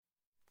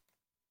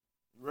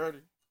Ready?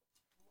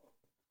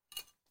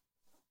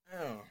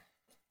 Damn.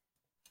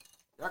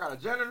 Y'all got a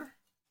janitor?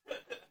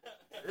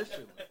 This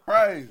shit was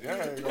crazy. I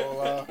ain't gonna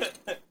lie.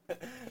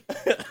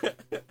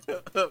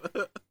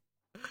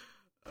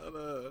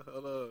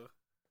 Hold on.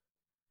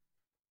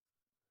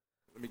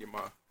 Let me get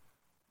my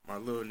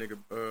little nigga,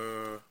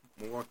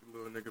 Milwaukee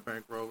little nigga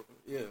bankroll.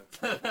 Yeah.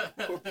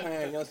 Quit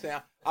playing, you know what I'm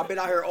saying? I've been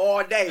out here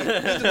all day.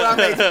 This is what I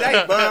made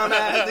today, bum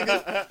ass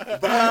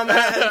niggas. Bum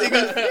ass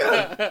niggas.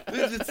 Yeah.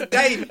 This is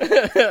today. You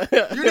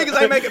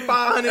niggas ain't making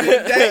 500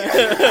 a day.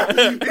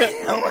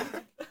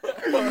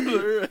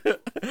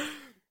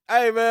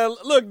 Hey man,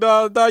 look,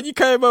 dog, you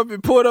came up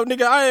and pulled up,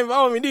 nigga. I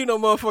don't even need no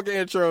motherfucking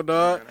intro,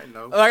 dog. Man, I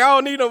know. Like, I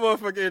don't need no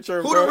motherfucking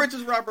intro, Who bro. the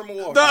richest rapper in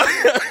Milwaukee?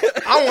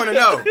 I want to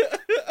know.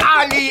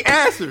 I need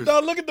answers.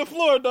 Dog, look at the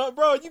floor, dog,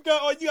 bro. You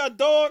got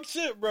dog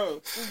shit, bro.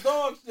 It's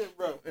dog shit,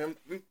 bro. And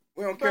we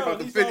don't care about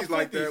the 50s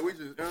like that. We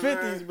just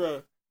 50s,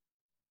 bro.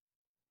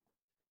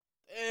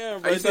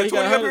 Damn, bro. Hey, you see a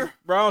 20 up here?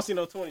 Bro, I don't see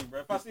no 20,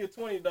 bro. If I see a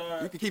 20,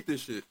 dog. You can keep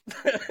this shit.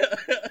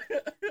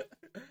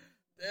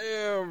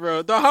 Damn,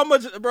 bro. Dog, how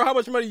much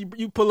money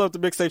you pull up to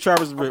Big State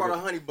Trappers? I bought a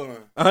honey bun.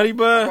 A honey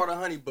bun? I bought a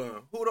honey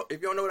bun.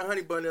 If you don't know what a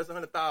honey bun is,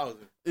 100,000.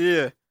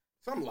 Yeah.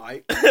 Something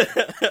like. There's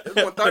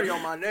 130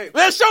 on my neck.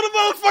 Man, show the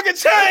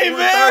motherfucking chain,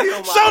 man.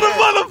 Show the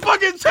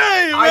motfucking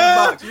chain, man.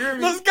 Icebox, you hear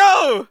me? Let's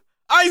go.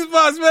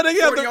 Icebox, man. They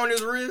got 40 on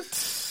his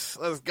wrist.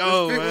 Let's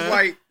go, this man.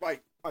 was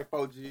like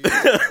 4G.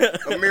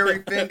 A Mary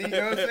Fendi, you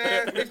know what I'm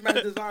saying? Mixed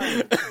match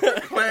design.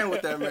 Playing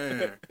with that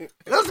man.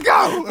 Let's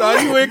go.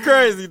 Dog, you went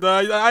crazy,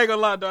 dog. I ain't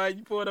gonna lie, dog.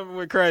 You pulled up and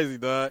went crazy,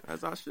 dog.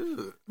 As I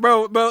should.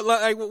 Bro, but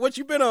like, what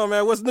you been on,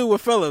 man? What's new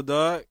with fella,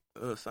 dog?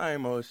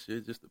 Same old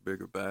shit, just a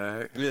bigger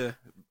bag. Yeah.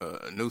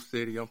 New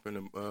city. I'm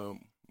finna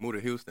move to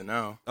Houston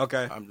now.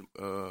 Okay. I'm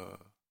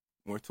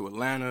went to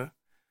Atlanta.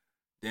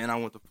 Then I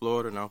went to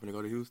Florida. Now I'm finna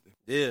go to Houston.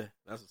 Yeah,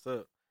 that's what's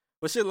up.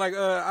 But shit, like,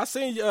 I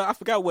seen you. I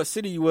forgot what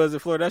city you was in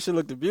Florida. That shit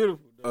looked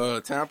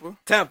beautiful. Tampa.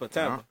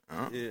 Tampa.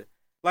 Uh-huh. Yeah.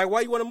 Like, why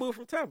you want to move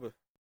from Tampa?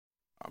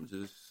 I'm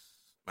just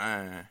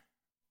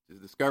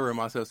discovering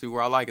myself, see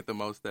where I like it the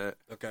most at.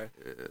 Okay.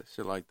 Yeah,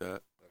 shit like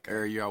that. Okay.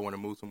 Every year I want to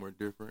move somewhere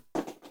different.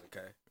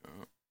 Okay.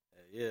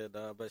 Yeah,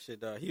 dog. But shit,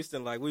 dog.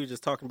 Houston, like, we were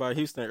just talking about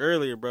Houston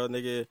earlier, bro.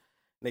 Nigga,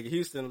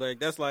 Houston, like,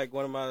 that's like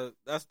one of my,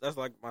 that's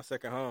like my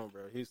second home,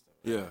 bro. Houston.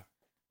 Bro. Yeah.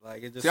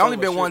 Like, it just. See, I only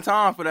been one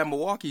time for that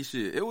Milwaukee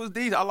shit. It was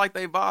decent. I like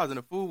they vibes and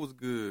the food was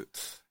good.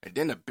 And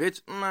then the bitch,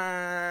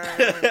 man,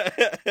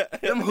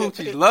 them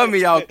hoochies love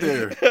me out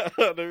there.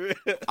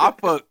 I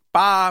fucked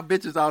 5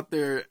 bitches out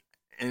there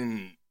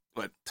in,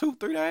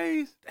 2-3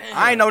 days? Damn.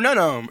 I ain't know none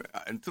of them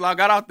until I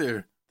got out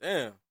there.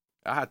 Damn.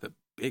 I had the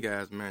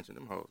big-ass mansion.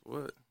 Them hoes,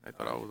 what? They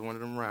thought I was one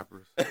of them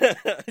rappers.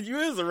 You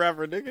is a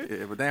rapper, nigga.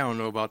 Yeah, but they don't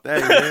know about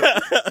that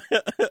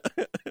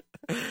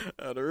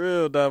yet. The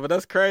real, dog. But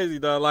that's crazy,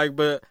 dog.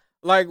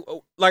 Like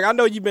I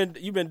know you've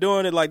been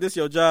doing it, like this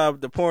your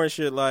job, the porn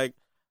shit, like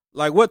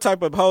what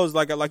type of hoes,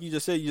 like you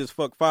just said, you just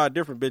fucked 5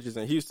 different bitches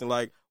in Houston,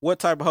 like what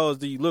type of hoes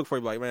do you look for?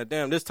 You're like, man,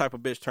 damn, this type of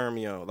bitch turned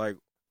me on. Like,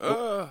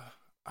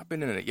 I've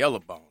been in the yellow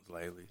bones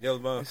lately. Yellow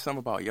bones? There's something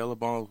about yellow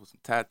bones with some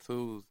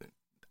tattoos. And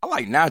I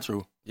like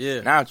natural. Yeah.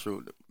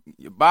 Natural.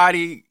 Your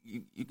body,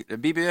 the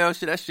BBL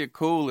shit, that shit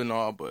cool and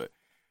all, but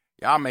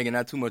y'all making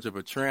that too much of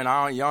a trend.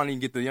 Y'all don't even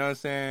get the, you know what I'm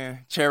saying,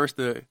 cherish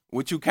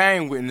what you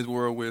came with in this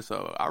world with.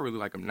 So I really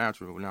like them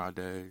natural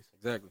nowadays.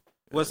 Exactly.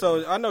 Well,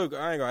 so I know I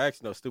ain't gonna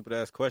ask you no stupid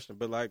ass question,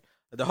 but like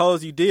the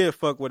hoes you did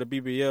fuck with a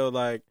BBL,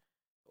 like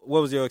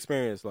what was your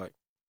experience like?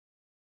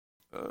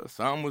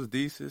 Some was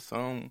decent.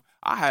 Some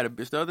I had a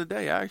bitch the other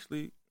day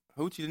actually.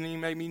 Hoochie didn't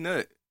even make me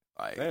nut.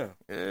 Like, damn.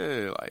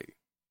 Yeah, like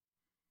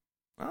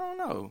I don't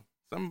know.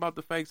 Something about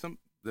the fake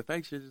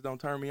shit just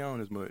don't turn me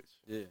on as much.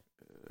 Yeah.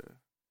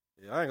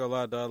 Yeah, I ain't gonna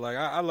lie, dog. Like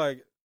I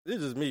like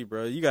this is me,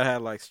 bro. You gotta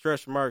have like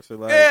stretch marks or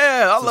like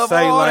I love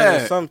all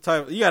that. Some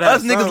type. You gotta have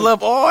us niggas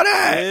love all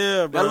that.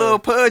 Yeah, bro. That little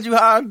pudge you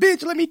hiding,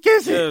 bitch. Let me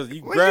kiss it. Yeah,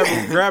 you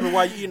grab it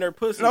while you eating her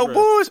pussy. No bro.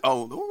 bullshit.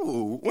 Oh,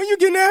 ooh. When you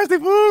get nasty,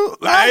 fool.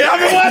 Hey,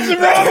 I've been watching,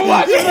 bro.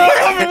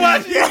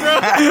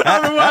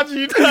 I've been watching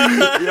you,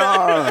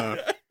 Yeah.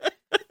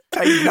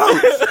 Take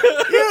notes.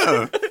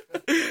 Yeah.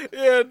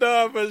 Yeah,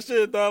 dog, but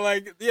shit, dog.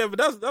 Like, yeah,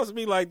 but that's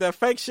me. Like that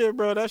fake shit,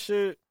 bro. That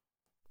shit.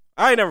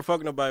 I ain't never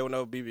fucking nobody with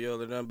no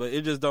BBL or nothing, but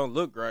it just don't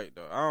look right,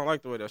 though. I don't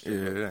like the way that shit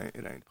looks.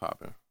 It ain't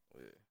popping.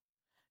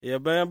 Yeah,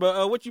 man,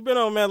 but what you been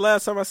on, man?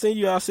 Last time I seen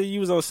you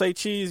was on Say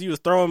Cheese. You was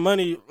throwing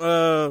money.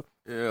 Yeah,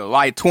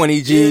 like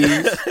 20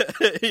 G's.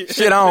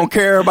 Shit I don't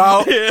care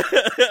about. Yeah.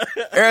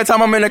 Every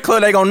time I'm in the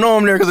club, they gonna know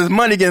I'm there because it's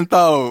money getting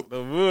thrown.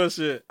 The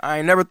bullshit. I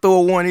ain't never threw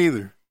a one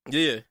either.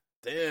 Yeah.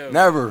 Damn.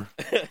 Never.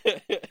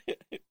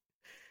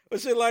 But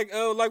shit, like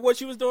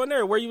what you was doing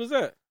there? Where you was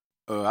at?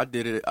 I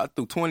did it. I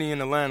threw 20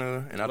 in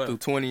Atlanta, and I threw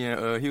 20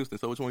 in Houston.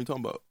 So which one you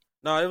talking about?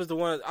 No, it was the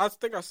one. I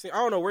think I seen. I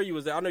don't know where you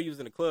was at. I know you was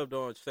in the club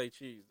doing Say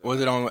Cheese. Though.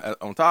 Was it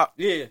on top?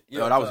 Yeah.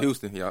 Oh, that was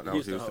Houston. Yeah, that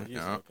was Houston.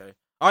 Yeah. Okay.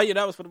 Oh yeah,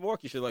 that was for the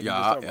Milwaukee shit. Like you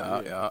was talking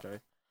about. Yeah. Okay.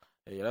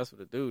 Yeah, that's what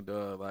the dude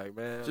does. Like,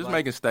 man, just like,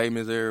 making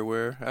statements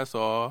everywhere. That's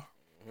all.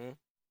 Mm-hmm.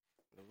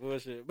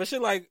 Bullshit. But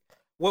shit, like,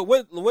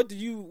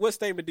 What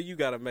statement do you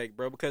gotta make,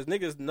 bro? Because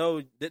niggas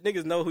know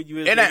who you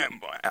is. It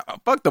ain't,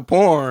 fuck the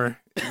porn.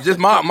 Just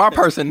my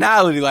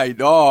personality, like,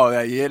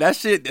 dog, yeah, that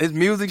shit. His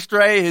music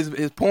straight,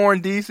 his porn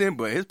decent,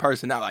 but his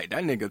personality, like,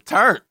 that nigga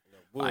turned.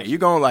 Like, you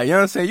gonna, like, you know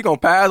what I'm saying? You gonna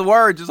pass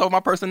word just over my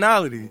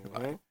personality. Mm-hmm.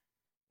 Like,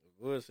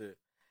 bullshit.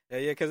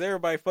 Yeah, because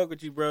everybody fuck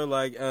with you, bro.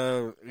 Like,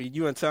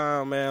 you in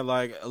town, man.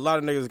 Like, a lot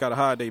of niggas gotta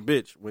hide they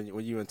bitch when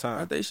you in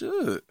town. They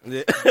should.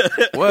 Yeah.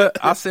 What?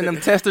 I send them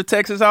tester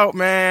texts out,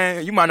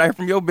 man. You might not hear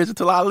from your bitch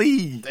until I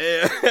leave.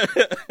 Yeah.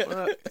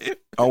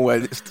 Oh,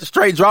 what?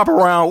 Straight drop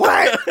around.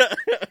 What?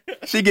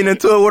 She getting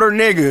into it with her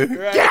nigga.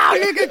 Right. Get out,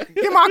 nigga.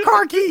 Get my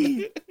car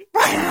key.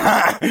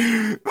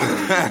 Hey,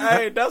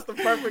 that's the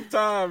perfect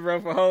time, bro,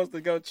 for hoes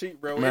to go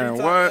cheat, bro. Man,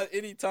 anytime,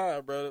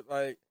 anytime, bro.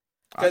 Like,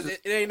 because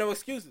it ain't no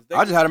excuses.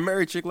 I just had a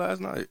married chick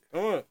last night. We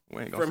ain't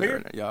gonna from say here? her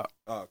name, y'all.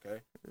 Oh, okay.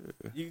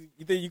 Yeah. You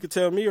think you could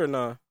tell me or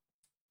not?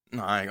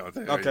 No, I ain't gonna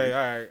tell you. Okay,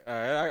 all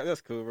right,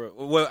 that's cool, bro.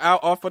 Well,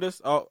 out off of this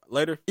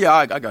later. Yeah,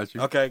 I got you.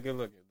 Okay, good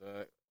looking,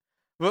 dog.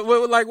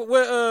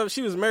 But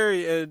she was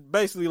married, and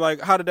basically, like,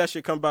 how did that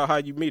shit come about? How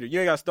you meet her? You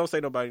ain't got, don't say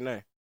nobody's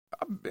name.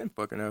 I've been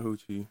fucking that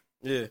hoochie.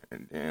 Yeah,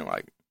 and then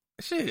like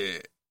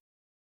shit.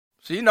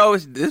 She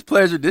knows this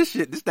pleasure, this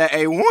shit, this that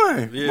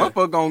A1. Yeah.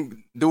 Motherfucker gonna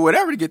do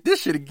whatever to get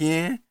this shit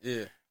again.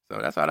 Yeah. So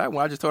that's how that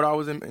went. I just told her I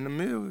was in the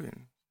mill,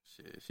 and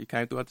shit, she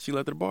came through after she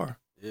left the bar.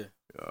 Yeah.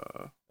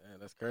 Man,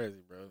 that's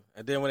crazy, bro.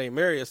 And then when they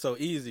marry, it's so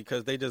easy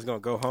because they just gonna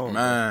go home.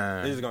 Man,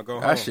 bro. They just gonna go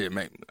home. That shit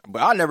make.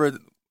 But I never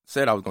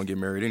said I was gonna get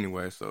married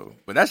anyway. So,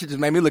 but that shit just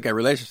made me look at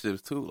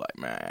relationships too. Like,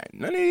 man,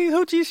 none of these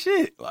hoochie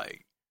shit.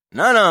 Like,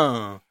 none of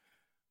them.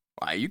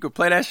 Like, you could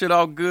play that shit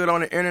all good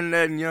on the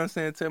internet and, you know what I'm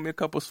saying, tell me a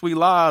couple sweet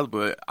lies,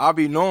 but I'll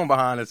be knowing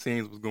behind the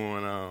scenes what's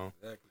going on.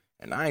 Exactly.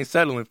 And I ain't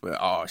settling for,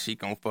 oh, she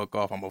gonna fuck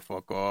off, I'm gonna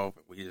fuck off,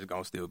 we just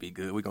gonna still be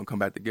good, we gonna come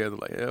back together.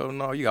 Like, hell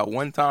no, you got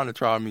one time to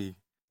try me.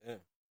 Yeah.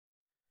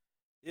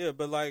 Yeah,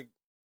 but, like,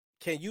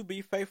 can you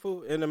be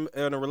faithful in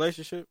a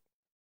relationship?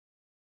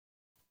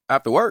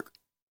 After work?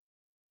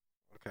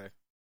 Okay.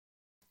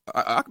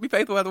 I could be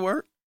faithful after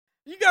work.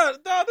 You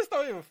got, dog, this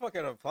don't even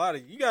fucking apply to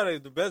you. You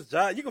got the best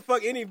job. You can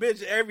fuck any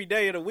bitch every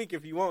day of the week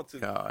if you want to.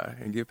 God,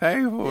 and get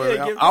paid for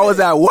Yeah, it. I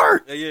was at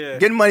work. Yeah.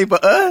 Getting money for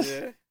us.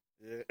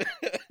 Yeah.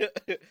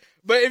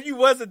 But if you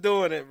wasn't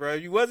doing it, bro,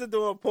 if you wasn't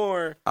doing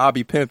porn, I'll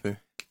be pimping.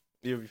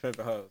 You'll be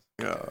pimping hoes.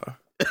 Yeah.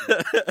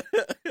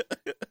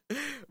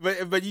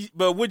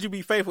 But would you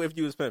be faithful if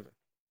you was pimping?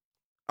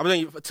 I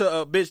mean,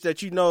 to a bitch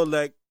that you know,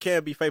 like,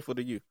 can be faithful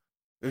to you.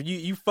 If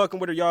you fucking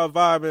with her, y'all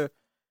vibing,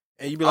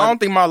 and you be like, I don't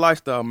think my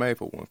lifestyle made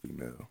for one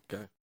female.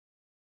 Okay.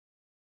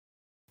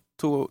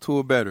 Two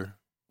or better.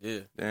 Yeah.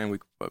 Then we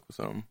could fuck with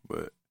something.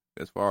 But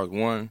as far as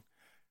one,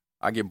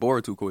 I get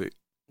bored too quick.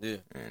 Yeah.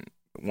 And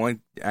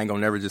one ain't gonna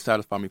never just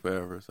satisfy me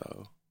forever.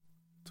 So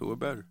two or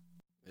better.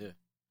 Yeah.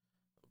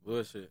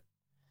 Bullshit.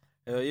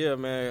 Hell yeah,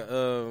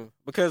 man.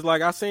 Because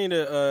like I seen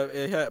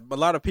it had a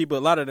lot of people, a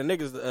lot of the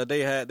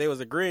niggas they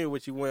was agreeing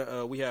with you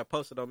when we had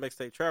posted on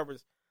Mixtape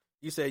Trappers.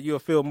 You said you'll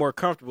feel more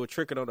comfortable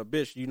tricking on a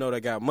bitch you know that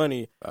got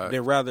money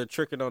than rather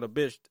tricking on a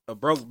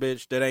broke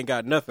bitch that ain't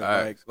got nothing.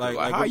 Like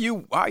how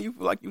you feel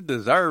like you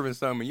deserving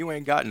something, you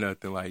ain't got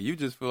nothing. Like you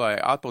just feel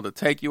like I'm supposed to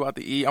take you out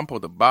to eat, I'm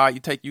supposed to buy you,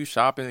 take you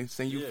shopping, and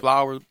send you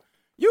flowers.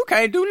 You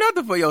can't do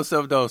nothing for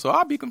yourself though, so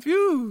I'll be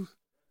confused.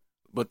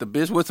 But the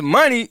bitch with some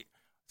money,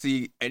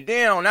 see, and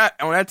then on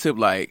that tip,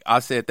 like I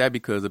said that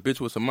because a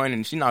bitch with some money,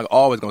 and she not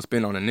always gonna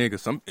spend on a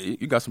nigga.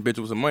 You got some bitches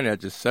with some money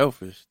that's just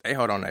selfish. They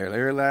hold on to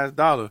every last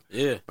dollar.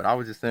 Yeah. But I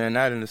was just saying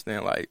that in the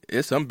stand, like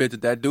it's some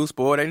bitches that do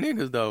spoil their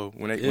niggas though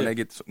when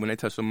they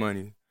touch some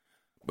money.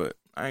 But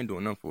I ain't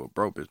doing nothing for a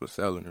broke bitch but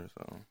selling her.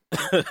 So.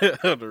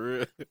 The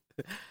real.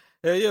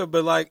 Hell yeah,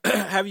 but like,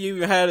 have you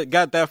even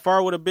got that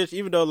far with a bitch?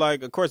 Even though,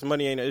 like, of course,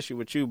 money ain't an issue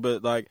with you,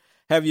 but like,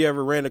 have you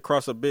ever ran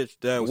across a bitch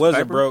that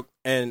wasn't broke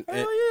and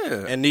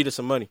needed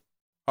some money?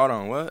 Hold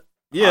on, what?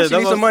 Yeah, she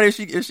needs some money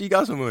if she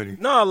got some money.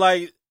 No,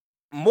 like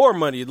more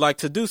money, like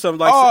to do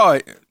something.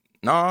 Like,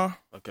 nah,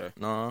 okay,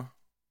 nah.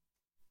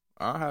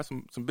 I had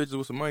some bitches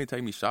with some money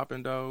take me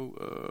shopping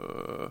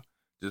though.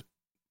 Just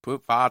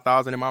put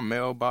 5,000 in my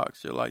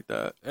mailbox, shit like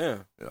that. Yeah,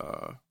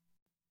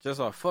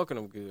 just off fucking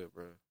them good,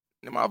 bro.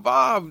 And my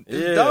vibe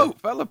is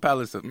dope. Fella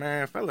Palace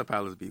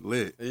be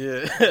lit.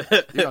 Yeah.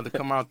 You got to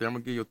come out there. I'm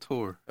going to give you a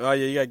tour. Oh,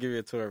 yeah, you got to give me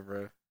a tour,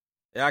 bro.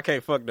 Yeah, I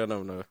can't fuck none of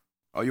them, though.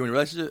 Oh, you in a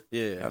relationship?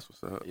 Yeah. That's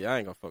what's up. Yeah, I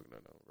ain't going to fuck none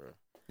of them, bro.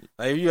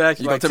 Like, if you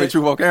actually going to tell me the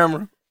truth on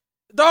camera?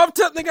 Dog,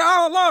 nigga, I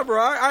don't lie,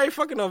 bro. I ain't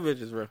fucking no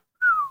bitches, bro.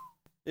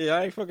 Yeah,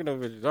 I ain't fucking no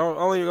bitches. I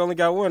only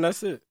got one.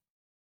 That's it.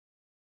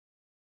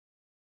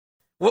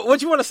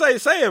 What you want to say?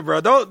 Say it, bro.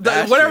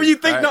 Whatever you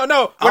think. Right.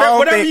 No.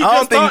 Whatever you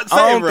just thought. Say it, bro.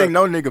 I don't think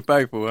no nigga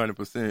faithful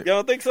 100%. You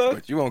don't think so?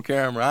 But you on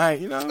camera, I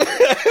ain't. You know.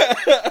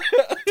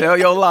 Tell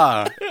your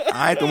lie.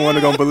 I ain't the one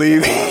that gonna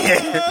believe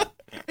it.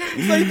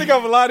 So you think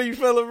I'm a lie to you,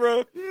 fella,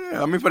 bro?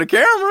 Yeah, I mean for the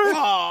camera.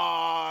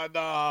 Oh,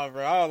 nah,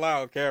 bro. I don't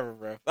lie on camera,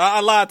 bro. I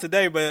lied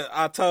today, but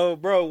I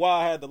told bro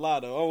why I had to lie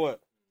though. Oh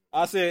what?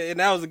 I said, and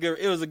that was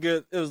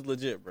it was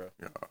legit, bro.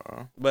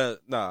 Yeah.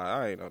 But nah,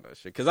 I ain't on that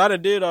shit. Cause I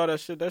done did all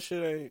that shit. That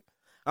shit ain't.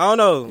 I don't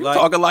know. You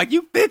talking like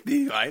you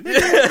 50. Like, you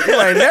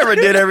ain't never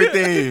did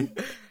everything.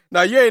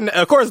 No, you ain't.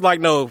 Of course, like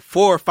no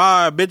 4 or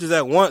 5 bitches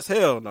at once.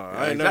 Hell no.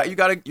 I ain't you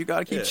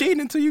gotta keep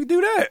cheating until you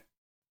do that.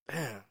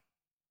 Damn.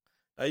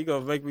 Now you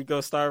gonna make me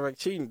go start like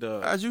cheating,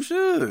 dog? As you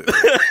should.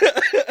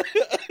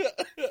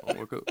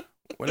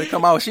 When they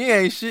come out, she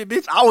ain't shit,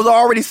 bitch. I was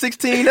already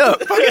 16 up.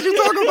 What are you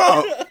talking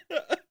about?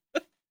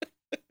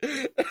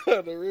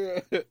 The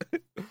real.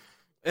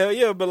 Hell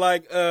yeah, but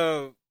like,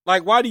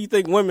 why do you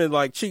think women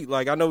like cheat?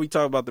 Like, I know we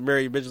talk about the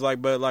married bitches,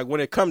 like, but like when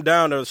it come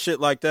down to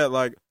shit like that,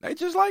 like they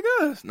just like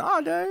us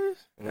nowadays.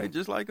 They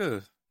just like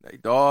us. They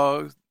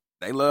dogs.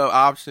 They love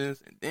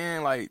options, and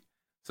then like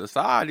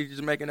society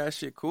just making that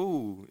shit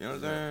cool. You know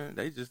what I'm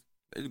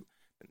saying?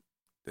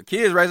 The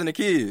kids raising the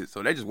kids,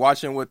 so they just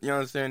watching what, you know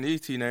what I'm saying,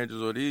 these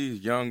teenagers or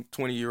these young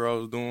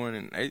 20-year-olds doing,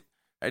 and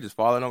they just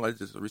following them. It's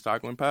just a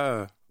recycling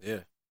path. Yeah,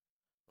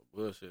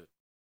 bullshit.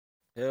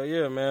 Hell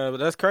yeah, man. But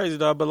that's crazy,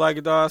 dog. But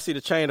like, dog, I see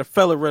the chain of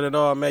fella running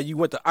on, man. You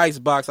went to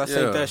Icebox. I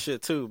seen that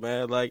shit too,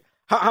 man. Like,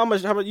 how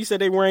much? You said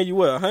they wearing you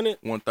what? 100?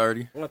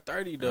 130.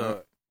 130,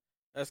 dog.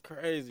 That's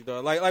crazy,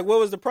 dog. Like, what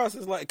was the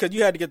process like? Because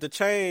you had to get the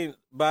chain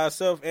by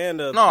itself and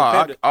the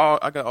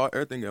I got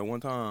everything at one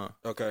time.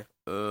 Okay.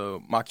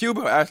 My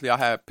Cuban, actually,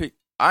 I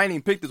ain't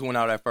even picked this one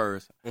out at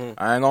first. I ain't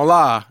gonna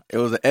lie. It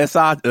was an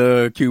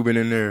SI Cuban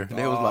in there.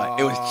 It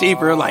was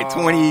cheaper. It was like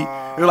 20.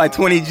 It was like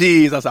 20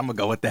 G's. I said, I'm gonna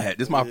go with that.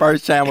 This is my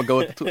first chain. I'm gonna go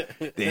with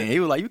the Then he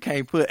was like, you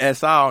can't put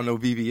SI on no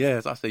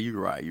VVS. I said, you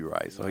right.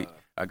 So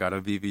I got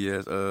a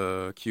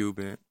VVS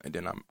Cuban, and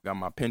then I got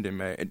my pendant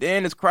made. And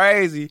then it's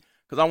crazy.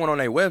 Because I went on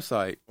their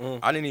website.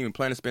 I didn't even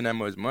plan to spend that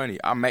much money.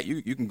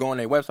 You can go on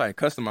their website and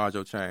customize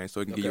your chain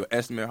so it can give you an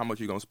estimate of how much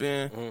you're going to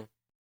spend.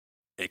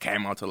 It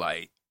came out to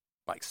like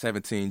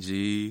 17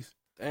 G's.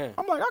 Damn.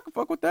 I'm like, I can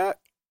fuck with that.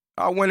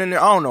 I went in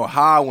there. I don't know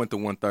how I went to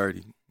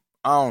 130.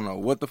 I don't know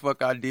what the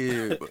fuck I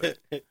did. But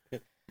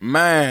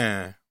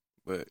man.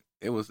 But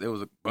it was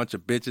a bunch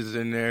of bitches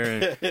in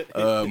there.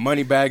 And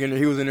Moneybag in there.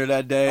 He was in there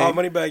that day. Oh,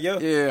 Moneybag, yeah.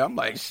 Yeah, I'm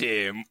like,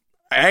 shit.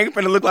 I ain't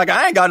finna look like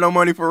I ain't got no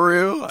money for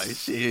real. Like,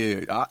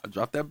 shit, I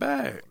dropped that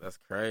bag. That's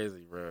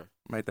crazy, bro.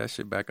 Made that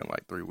shit back in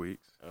like 3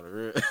 weeks.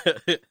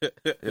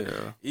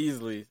 Yeah.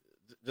 Easily.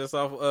 Just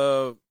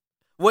off,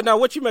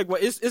 what you make,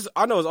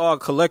 I know it's all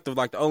collective,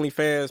 like the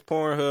OnlyFans,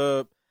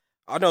 Pornhub.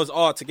 I know it's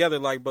all together,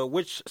 like, but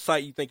which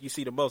site you think you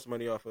see the most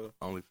money off of?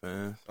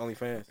 OnlyFans. Yeah.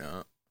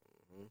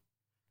 Mm-hmm.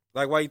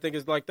 Like, why you think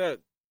it's like that?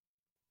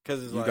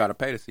 Because it's you gotta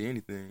pay to see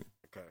anything.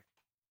 Okay.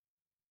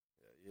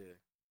 Yeah.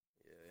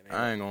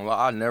 I ain't gonna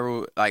lie. I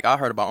never, I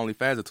heard about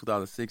OnlyFans in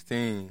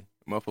 2016.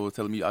 Motherfucker was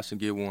telling me I should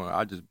get one.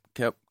 I just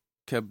kept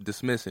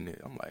dismissing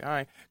it. I'm like, all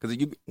right. Because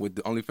with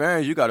the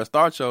OnlyFans, you got to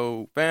start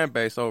your fan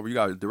base over. You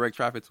got to direct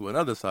traffic to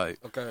another site.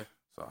 Okay.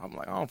 So I'm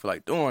like, I don't feel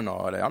like doing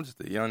all that. I'm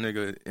just a young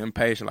nigga,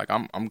 impatient. Like,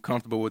 I'm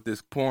comfortable with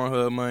this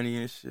Pornhub money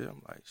and shit.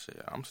 I'm like,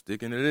 shit, I'm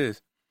sticking to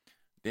this.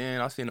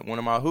 Then I seen one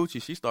of my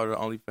hoochies, she started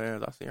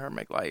OnlyFans. I seen her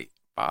make like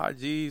 5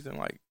 G's in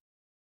like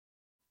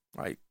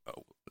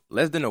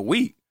less than a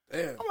week.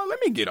 Damn. I'm like, let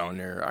me get on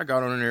there. I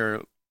got on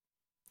there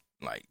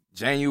like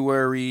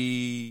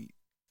January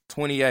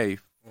 28th,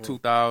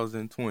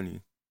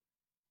 2020.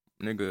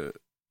 Nigga,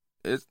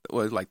 it's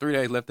like 3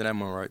 days left in that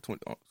month, right?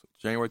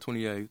 January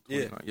 28th.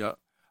 Yeah.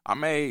 I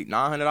made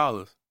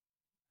 $900.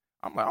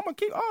 I'm like, I'm gonna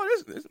keep.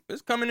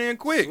 This coming in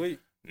quick. Sweet.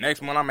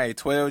 Next month I made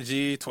 12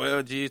 G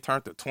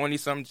turned to 20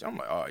 something. I'm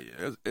like, oh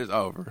yeah, it's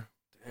over.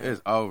 Damn.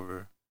 It's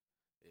over.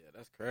 Yeah,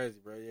 that's crazy,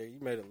 bro. Yeah, you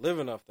made a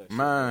living off that shit.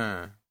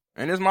 Man.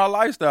 And it's my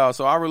lifestyle,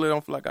 so I really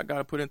don't feel like I got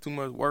to put in too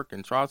much work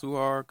and try too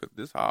hard, because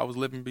this is how I was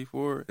living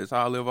before. It's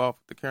how I live off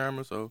the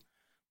camera, so I'm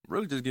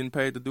really just getting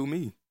paid to do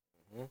me.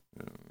 Mm-hmm.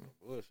 Yeah.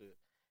 Bullshit.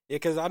 Yeah,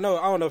 because I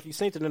don't know if you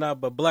seen it or not,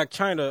 but Black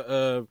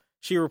China,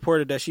 she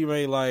reported that she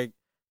made like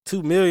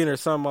 $2 million or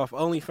something off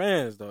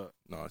OnlyFans, dog.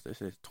 No, that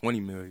shit's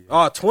 $20 million.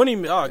 Oh, 20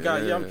 million. Oh,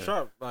 God, yeah, I'm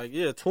sharp. Like,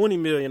 yeah, $20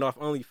 million off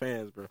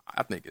OnlyFans, bro.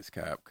 I think it's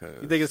cap, cause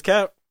you think it's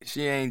cap?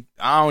 I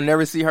don't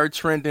never see her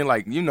trending.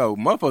 Like,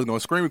 motherfuckers gonna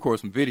screen record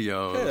some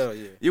videos. Hell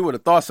yeah. You would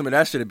have thought some of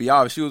that should be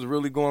out. If she was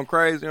really going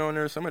crazy on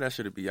there, some of that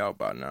should be out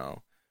by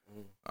now.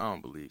 I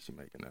don't believe she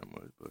making that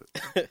much,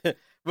 but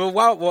but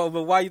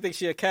why you think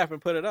she a cap and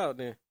put it out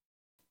then?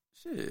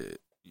 Shit.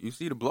 You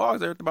see the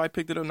blogs, everybody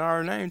picked it up, now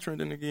her name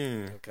trending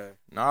again. Okay.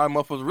 Now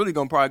motherfuckers really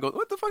gonna probably go,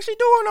 what the fuck she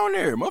doing on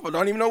there? Motherfuckers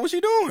don't even know what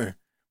she doing.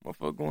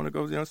 Motherfucker going to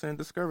go,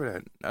 discover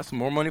that. That's some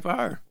more money for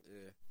her.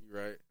 Yeah, you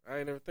right. I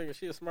ain't never thinking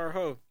she a smart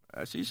hoe.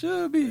 She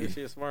should be. Yeah,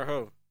 she a smart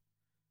hoe.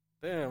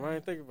 Damn, I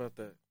ain't think about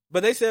that.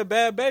 But they said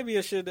Bad Baby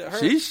and shit.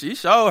 She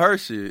showed her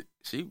shit.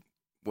 She,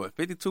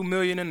 $52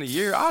 million in a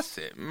year? I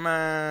said,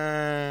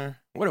 man,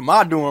 what am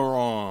I doing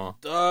wrong?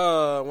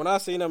 When I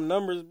seen them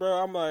numbers,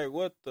 bro, I'm like,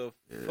 what the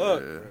fuck,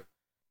 bro?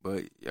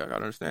 But y'all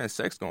gotta understand,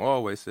 sex gonna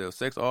always sell.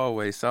 Sex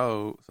always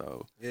sold.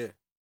 So yeah,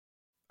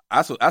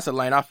 that's a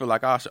lane I feel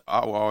like I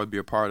will always be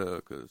a part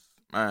of. Cause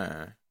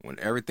man, when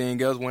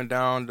everything else went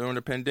down during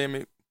the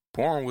pandemic,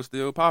 porn was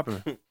still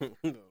popping.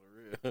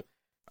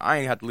 I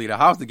ain't have to leave the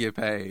house to get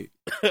paid.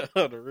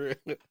 The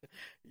real,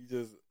 you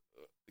just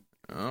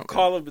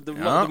Calling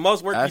the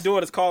most work you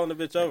doing is calling the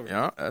bitch over.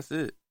 Yeah, that's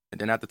it.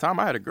 And then at the time,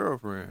 I had a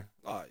girlfriend.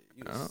 Oh,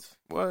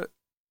 what?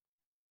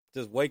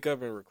 Just wake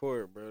up and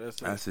record, bro.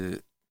 That's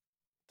it.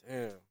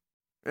 Damn.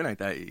 It ain't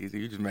that easy.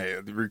 You just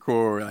made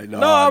record. Like,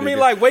 no, I mean,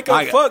 like, wake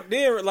up,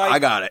 then. Like, I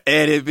gotta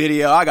edit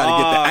video. I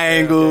gotta get the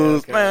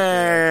angles,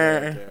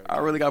 man. Okay. I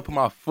really gotta put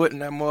my foot in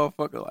that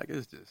motherfucker. Like,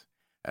 it's just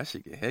that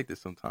shit get hectic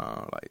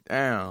sometimes. Like,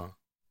 damn.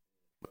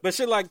 But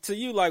shit, like, to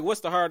you, like, what's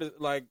the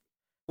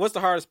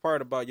hardest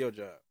part about your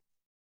job?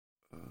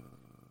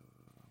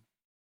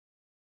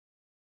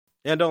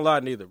 And don't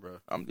lie neither, bro.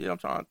 I'm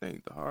trying to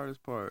think the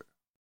hardest part.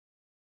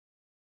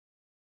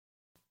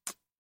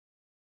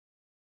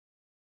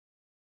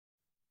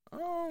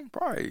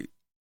 Probably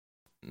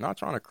not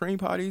trying to cream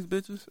pie these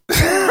bitches.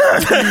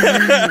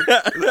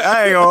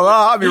 I ain't gonna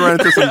lie, I'll be running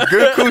to some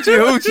good coochie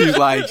hoochies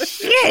like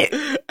shit.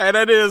 And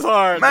that is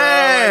hard,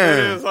 man.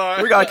 That is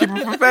hard. We gotta keep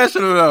it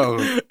professional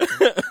though.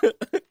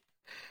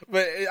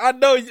 But I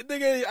know you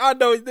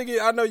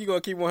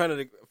gonna keep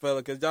 100,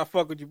 fella, because y'all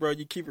fuck with you, bro.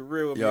 You keep it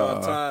real with me all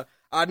the time.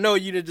 I know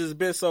you done just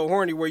been so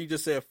horny where you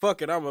just said,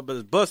 fuck it, I'm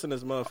just busting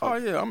this motherfucker. Oh,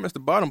 yeah, I'm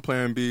Mr. Bottom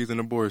playing bees and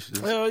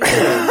abortions. Hell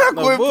yeah.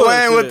 Quit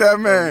playing with that,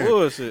 man. No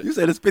bullshit. You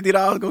said it's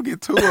 $50, go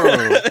get 2 of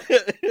them.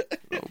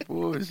 No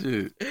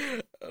bullshit.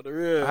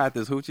 Real. I had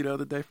this hoochie the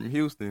other day from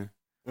Houston.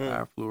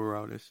 I flew her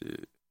out and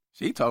shit.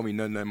 She told me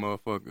nothing that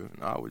motherfucker.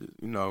 And I was just,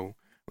 when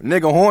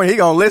nigga horny, he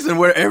gonna listen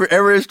with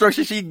every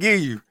instruction she give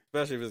you.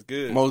 Especially if it's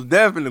good. Most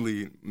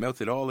definitely.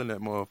 Melted all in that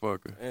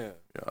motherfucker. Yeah.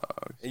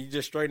 And you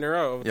just straighten her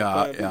out.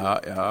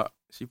 Yeah.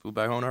 She flew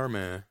back on her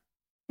man.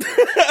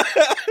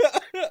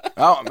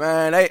 Oh,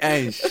 man, they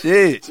ain't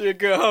shit. She a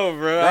good hoe,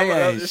 bro. They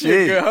ain't shit. She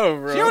a good hoe,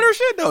 bro. She on her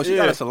shit, though. She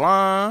got a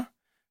salon.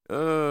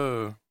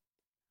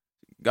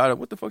 Got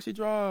what the fuck she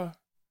drive?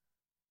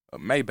 A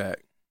Maybach.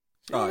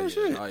 She on her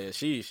shit. Oh, yeah.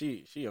 She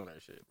on her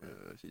shit, bro.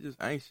 She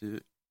just ain't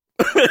shit.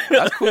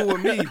 That's cool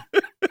with me.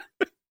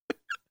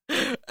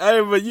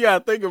 Hey, but you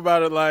gotta think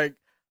about it like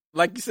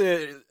you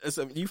said,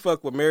 you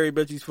fuck with married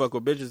bitches, you fuck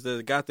with bitches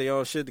that got their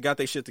own shit, that got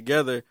their shit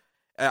together.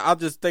 And I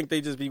just think they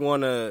just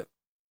want to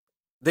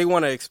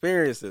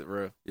experience it,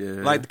 bro. Yeah.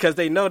 Like, because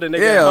they know that they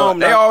get home.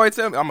 They always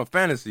tell me I'm a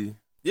fantasy.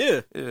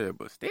 Yeah. Yeah,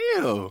 but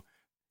still,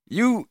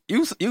 you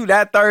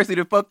that thirsty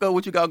to fuck up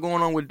what you got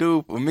going on with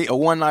dude for me, or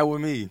one night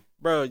with me.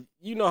 Bro,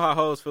 you know how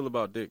hoes feel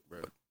about dick,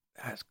 bro.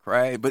 That's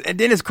crazy. And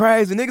then it's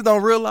crazy. Niggas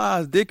don't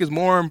realize dick is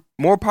more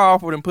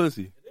powerful than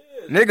pussy.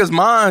 Niggas'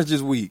 minds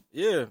just weak.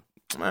 Yeah.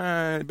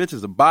 Man, bitches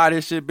will buy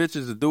this shit.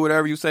 Bitches will do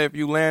whatever you say if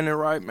you land it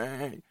right,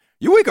 man.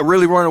 We could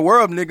really run the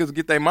world if niggas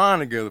get their mind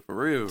together, for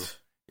real.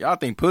 Y'all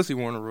think pussy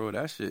want to rule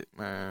that shit,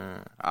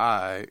 man. All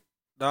right.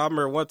 I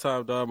remember one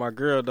time, dog, my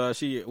girl, dog,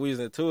 we was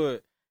into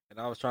it, and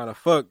I was trying to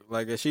fuck,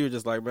 like, and she was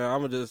just like, man,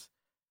 I'm gonna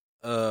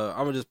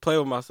just play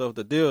with myself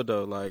the deal,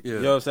 though. Like,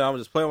 you know what I'm saying? I'm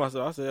just playing with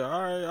myself. I said,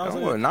 all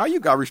right. Now you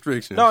got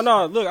restrictions.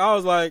 No, look, I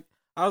was like,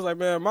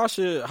 man, my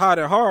shit hot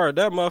and hard.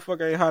 That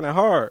motherfucker ain't hot and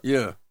hard.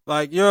 Yeah.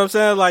 Like, you know what I'm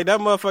saying? Like, that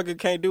motherfucker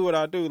can't do what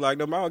I do. Like,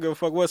 no, I don't give a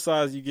fuck what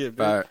size you get,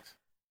 bitch. Facts.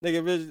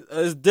 Nigga, bitch,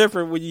 it's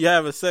different when you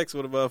having sex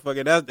with a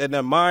motherfucker. And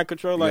that mind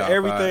control, like,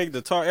 everything, facts.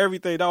 The talk,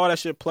 everything, all that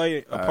shit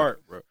play a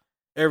part, bro.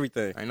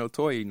 Everything. Ain't no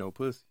toy eating no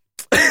pussy.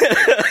 Ain't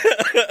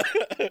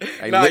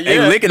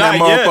licking that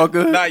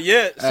motherfucker. Not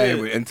yet.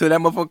 Hey, until that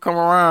motherfucker come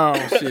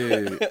around,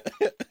 shit.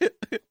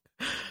 Yeah,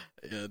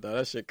 no,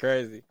 that shit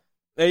crazy.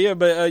 Hey, yeah,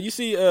 but you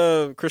see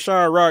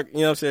Krishan Rock, you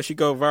know what I'm saying? She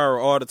go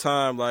viral all the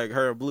time, like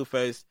her and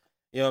Blueface.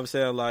 You know what I'm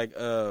saying? Like,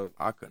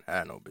 I couldn't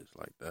have no bitch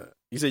like that.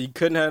 You said you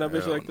couldn't have no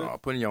bitch like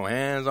that? Putting your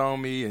hands on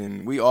me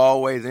and we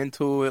always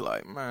into it,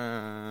 like,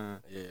 man.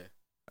 Yeah.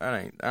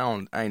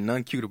 Ain't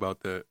nothing cute about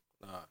that.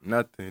 Nah.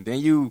 Nothing. Then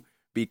you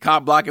be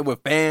cop blocking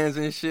with fans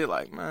and shit,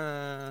 like,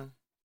 man.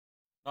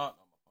 Yeah.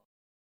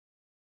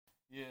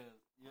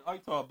 Oh, you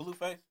talking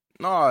Blueface?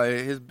 No,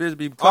 his bitch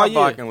be cop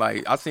blocking,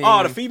 like, I seen.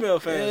 Oh, the female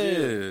fans,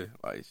 yeah.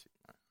 Like,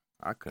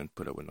 I couldn't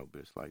put up with no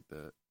bitch like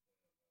that.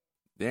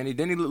 Then he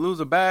lose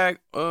a bag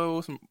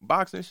with some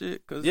boxing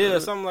shit. Cause,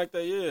 something like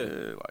that,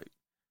 yeah. Like,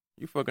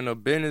 you fucking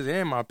up business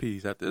and my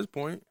piece at this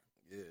point.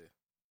 Yeah.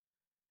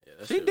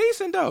 She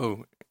decent,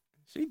 though.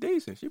 She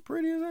decent. She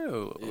pretty as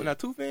hell. Yeah. With that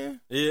two fin?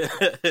 Yeah.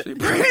 She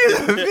pretty as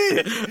a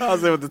bitch. I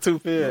was there with the two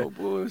fin. No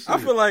bullshit. I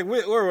feel like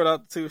we're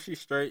without the two.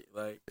 She's straight.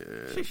 Like,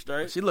 she's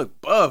straight. She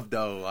look buff,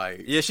 though.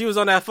 Like, yeah, she was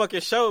on that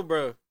fucking show,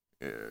 bro.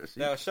 Yeah.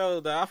 That show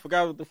that I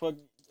forgot what the fuck.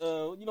 You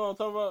know what I'm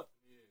talking about?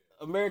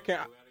 American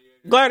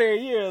Gladiator,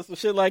 yeah, some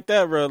shit like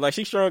that, bro. Like,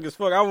 she strong as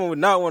fuck. I would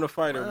not want to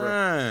fight her,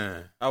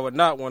 bro. I would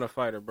not want to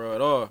fight her, bro,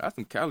 at all. That's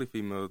some Cali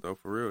females, though,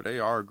 for real. They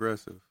are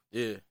aggressive.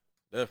 Yeah,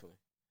 definitely.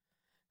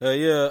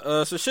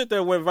 So shit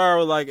that went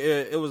viral, like,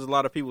 it was a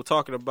lot of people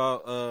talking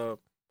about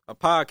a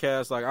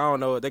podcast. Like, I don't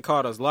know, they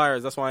called us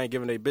liars. That's why I ain't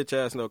giving they bitch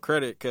ass no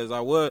credit, because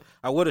I would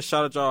have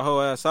shouted y'all whole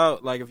ass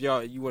out, like, if you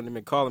wouldn't have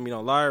been calling me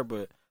no liar,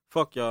 but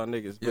fuck y'all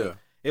niggas. But yeah.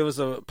 It was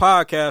a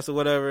podcast or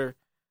whatever.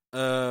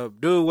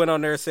 Dude went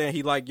on there saying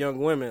he liked young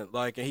women,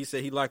 like, and he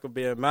said he liked them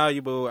being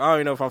malleable. I don't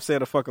even know if I'm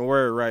saying the fucking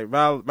word right.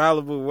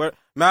 Malleable,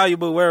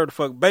 whatever the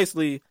fuck.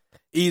 Basically,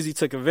 easy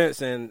to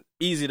convince and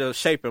easy to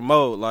shape and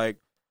mold. Like,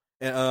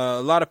 and a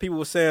lot of people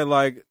were saying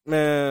like,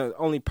 man,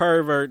 only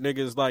pervert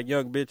niggas like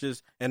young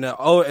bitches, and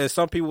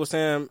some people were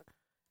saying,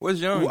 what's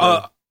young?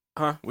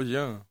 What's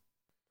young?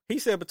 He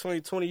said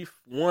between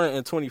 21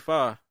 and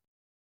 25,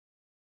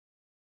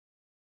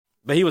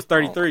 but he was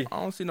 33. I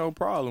don't see no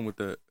problem with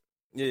that.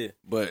 Yeah,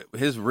 but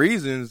his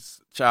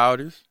reasons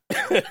childish.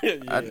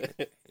 Yeah.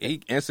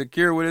 He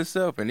insecure with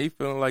himself, and he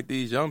feeling like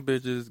these young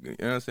bitches, you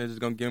know what I'm saying,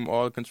 just gonna give him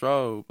all the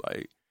control.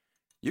 Like,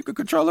 you could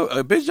control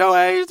a bitch your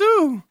age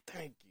too.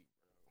 Thank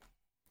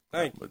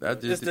you. But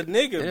that just it's the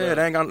nigga. Yeah,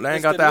 bro. they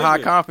ain't got that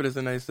high confidence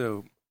in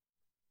themselves.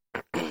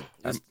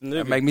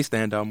 That make me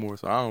stand out more,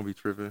 so I don't be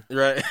tripping.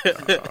 Right.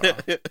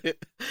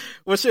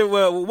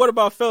 Well, what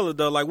about fellas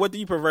though? Like, what do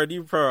you prefer? Do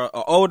you prefer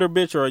an older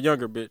bitch or a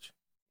younger bitch?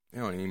 It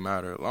don't even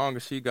matter. As long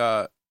as she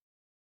got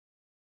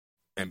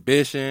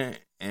ambition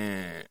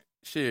and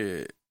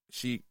shit,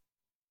 she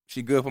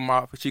good for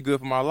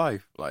my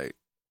life. Like,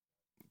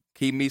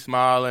 keep me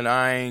smiling.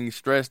 I ain't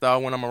stressed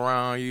out when I'm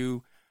around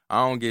you.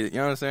 I don't get, you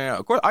know what I'm saying?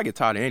 Of course, I get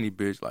tired of any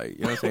bitch. Like,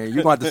 you know what I'm saying?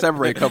 You're going to have to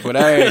separate a couple of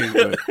days,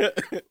 but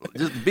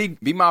just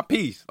be my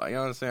peace. Like, you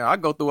know what I'm saying? I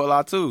go through a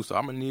lot too, so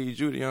I'm going to need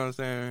you to, you know what I'm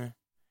saying,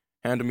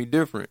 handle me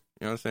different.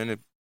 You know what I'm saying?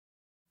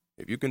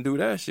 If you can do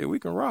that shit, we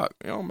can rock.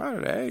 It don't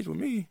matter the age with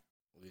me.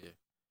 Yeah.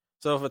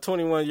 So if a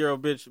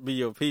 21-year-old bitch be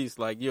your piece,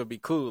 like, you'll be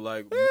cool.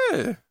 Like,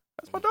 yeah.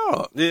 That's my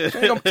dog. Yeah. She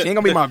ain't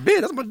gonna be my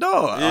bitch. That's my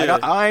dog. Yeah.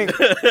 Like,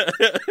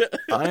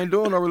 I ain't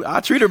doing no.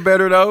 I treat her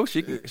better though.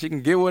 She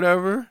can get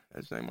whatever.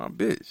 That ain't my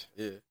bitch.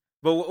 Yeah.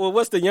 But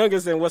what's the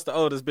youngest and what's the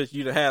oldest bitch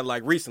you'd had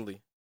like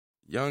recently?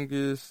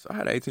 Youngest, I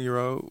had an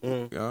 18-year-old.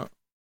 Mm-hmm.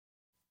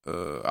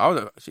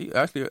 Yeah. She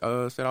actually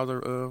said I was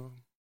the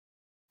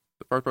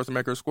first person to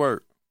make her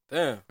squirt.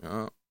 Damn.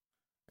 Yeah.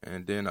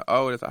 And then the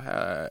oldest I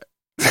had.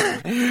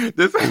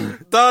 This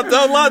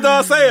don't lie,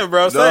 don't say it,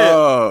 bro. Say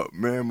it.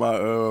 Man,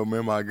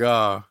 my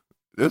God.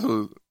 This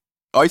was.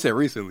 Oh, you said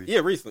recently?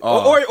 Yeah, recently.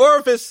 Or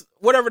if it's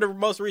whatever the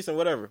most recent,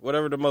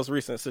 whatever the most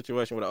recent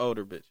situation with an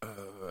older bitch.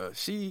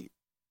 She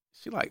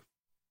like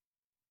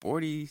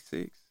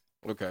 46.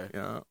 Okay.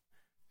 Yeah.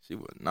 She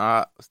would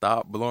not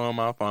stop blowing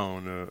my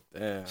phone up.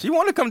 Damn. She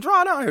wanted to come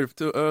drive down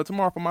here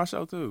tomorrow for my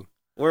show too.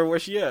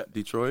 Where's she at?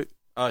 Detroit.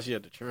 Oh, she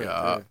at Detroit.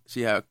 Yeah.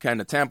 She came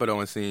to Tampa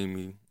though and seen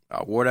me.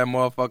 I wore that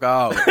motherfucker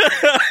out.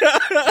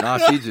 Nah,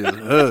 she just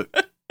hooked.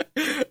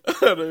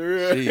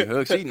 She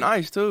hooked. She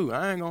nice too.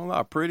 I ain't gonna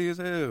lie, pretty as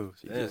hell.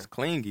 She just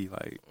clingy,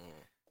 like.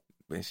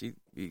 And she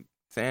be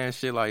saying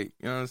shit like,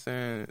 you know what I'm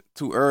saying,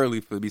 too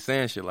early for to be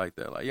saying shit like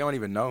that. Like, you don't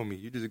even know me.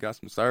 You just got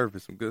some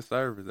service, some good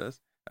service.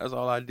 That's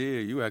all I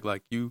did. You act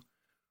like you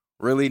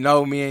really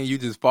know me and you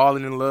just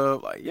falling in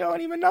love. Like, you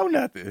don't even know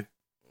nothing.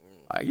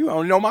 Like, you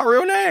don't know my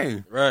real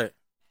name. Right.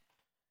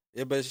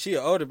 Yeah, but she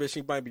an older bitch.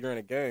 She might be running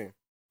a game.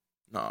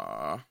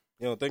 Nah.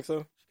 You don't think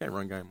so? She can't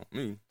run game on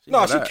me. She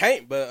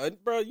can't.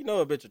 But bro, you know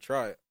a bitch will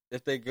try it.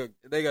 If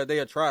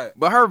they'll try it.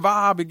 But her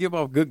vibe would give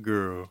off good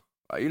girl.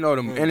 Like, you know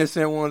them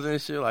innocent ones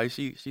and shit. Like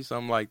she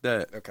something like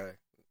that. Okay.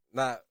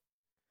 I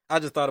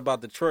just thought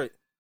about Detroit.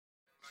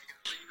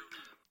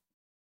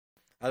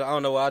 I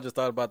don't know why I just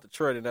thought about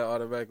Detroit and that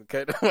automatically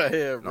came to my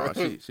head, bro. No,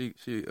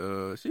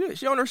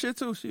 she on her shit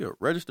too. She a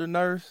registered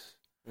nurse.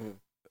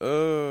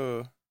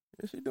 Yeah,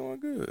 she doing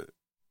good.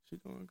 She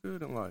doing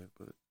good in life,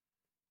 but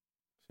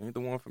she ain't the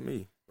one for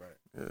me. Right.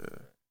 Yeah.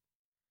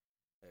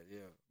 Yeah.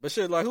 But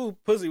shit, like, who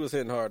pussy was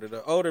hitting harder,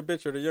 the older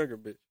bitch or the younger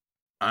bitch?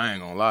 I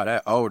ain't gonna lie,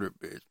 that older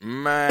bitch,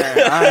 man,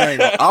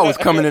 I was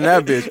coming in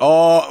that bitch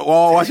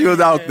all while she was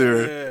out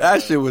there. Yeah.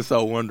 That shit was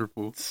so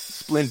wonderful,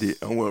 splendid.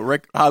 I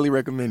would highly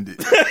recommend it.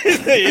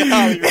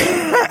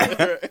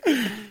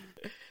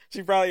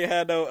 She probably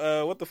had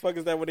no. What the fuck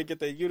is that when they get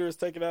their uterus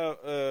taken out?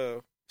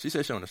 She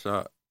said she on the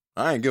shot.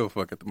 I ain't give a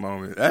fuck at the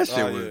moment. That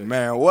shit was,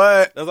 man,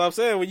 what? That's what I'm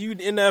saying. When you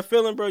in that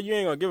feeling, bro, you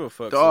ain't gonna give a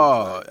fuck.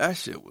 Dog, that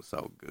shit was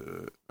so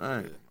good.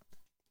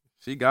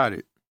 She got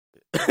it.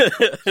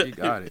 She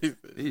got it.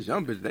 These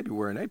young bitches, they be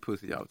wearing their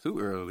pussy out too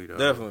early, though.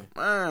 Definitely.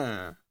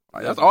 Man.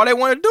 Like, that's all they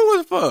want to do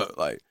is fuck.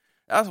 Like,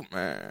 that's,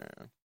 man.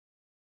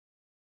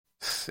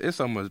 It's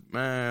so much,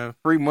 man.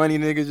 Free money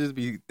niggas just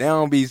be, they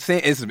don't be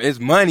saying, it's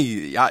money.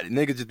 Y'all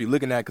niggas just be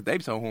looking at because they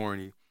be so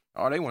horny.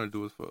 All they want to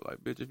do is fuck.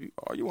 Like, bitch, if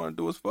all you want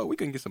to do is fuck, we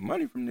can get some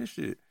money from this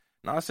shit.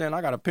 Not saying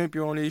I got to pimp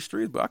you on these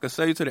streets, but I could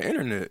sell you to the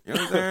internet. You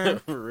know what I'm saying?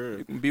 For real.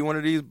 You can be one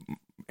of these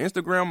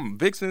Instagram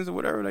vixens or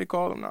whatever they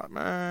call them. Not,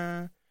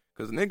 man.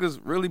 Because niggas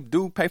really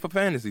do pay for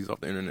fantasies off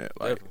the internet.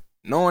 Like,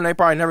 knowing they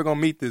probably never going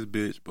to meet this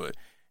bitch, but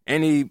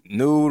any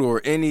nude or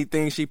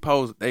anything she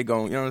posts, they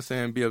going, you know what I'm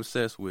saying, be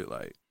obsessed with.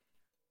 Like,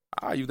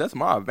 that's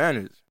my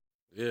advantage.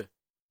 Yeah.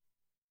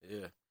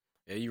 Yeah.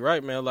 Yeah, you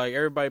right, man. Like,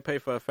 everybody pay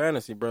for a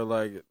fantasy, bro.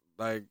 Like,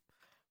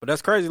 but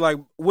that's crazy. Like,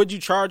 would you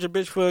charge a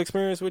bitch for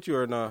experience with you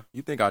or not?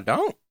 You think I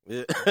don't?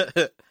 Yeah.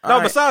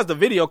 No, besides the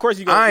video, of course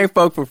you got. I ain't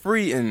fuck for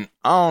free in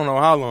I don't know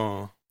how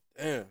long.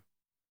 Damn.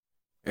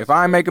 If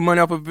I ain't making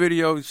money off a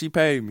video, she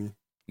paid me.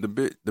 The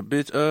bitch,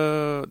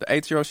 the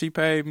 8-year-old, she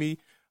paid me.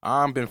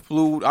 I've been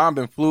flued out.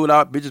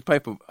 Bitches pay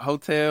for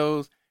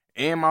hotels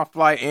and my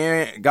flight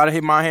and gotta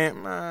hit my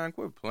hand. Man,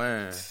 quit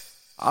playing.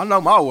 I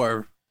know my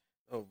worth.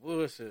 Oh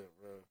bullshit,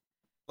 bro.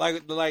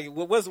 Like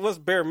what's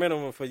bare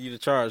minimum for you to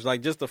charge?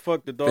 Like just to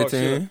fuck the dog 15.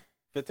 shit.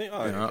 15?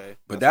 Oh, yeah. Okay.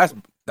 But that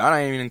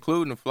ain't even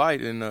including the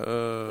flight and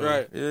the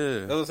right.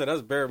 Yeah. That's what I said.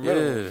 That's bare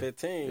minimum.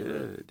 15. Yeah.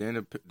 Bro. Then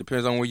it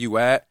depends on where you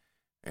at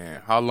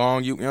and how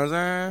long you know what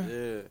I'm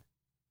saying?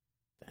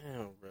 Yeah.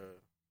 Damn, bro.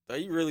 So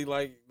you really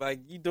like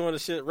you doing the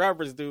shit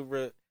rappers do,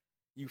 bro.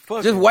 You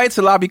fucking Just wait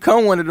till I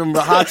become one of them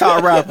hot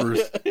top rappers.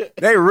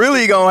 They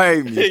really gonna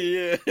hate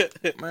me.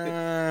 Yeah.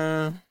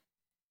 Man.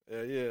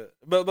 Yeah.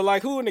 But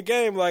like who in the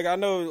game? Like I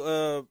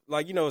know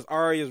like you know it's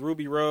Ari, it's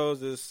Ruby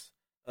Rose, it's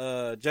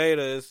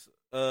Jada, it's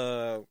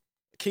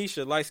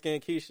Keisha, light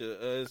skinned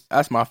Keisha.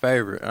 That's my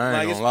favorite. I ain't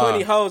like gonna it's lie.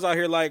 plenty hoes out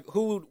here. Like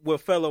who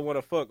would fella want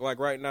to fuck like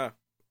right now?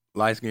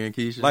 Light skinned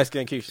Keisha. Light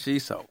skinned Keisha.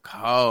 She's so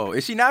cold.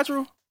 Is she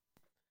natural?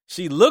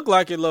 She look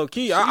like it low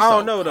key. I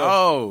don't know though.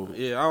 Oh,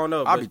 yeah, I don't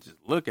know. I be just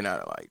looking at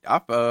her like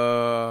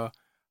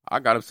I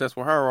got obsessed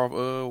with her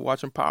off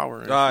watching Power.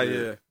 And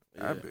shit.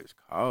 That bitch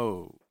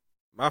cold.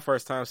 My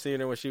first time seeing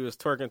her when she was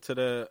twerking to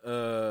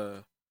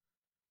the.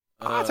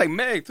 I'll take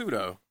Meg too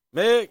though.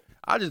 Meg,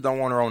 I just don't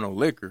want her on no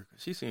liquor.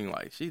 She seemed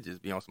like she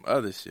just be on some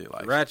other shit,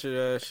 like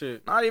ratchet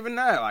shit. Not even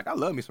that. Like I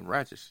love me some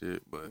ratchet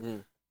shit, but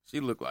she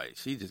look like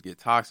she just get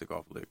toxic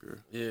off liquor.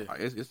 Yeah, like,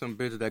 it's some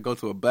bitches that go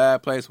to a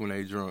bad place when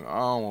they drunk. I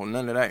don't want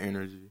none of that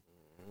energy.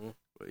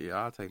 But yeah,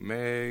 I'll take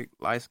Meg,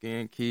 light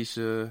skin,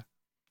 Keisha.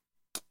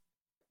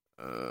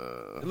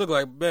 It look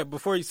like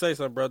before you say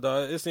something, bro.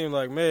 Dog, it seemed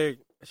like Meg.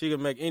 She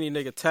could make any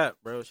nigga tap,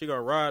 bro. She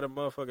gonna ride a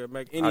motherfucker,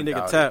 make any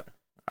nigga tap.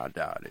 I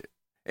doubt it.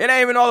 It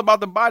ain't even all about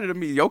the body to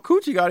me. Yo,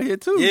 coochie got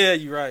hit too. Yeah,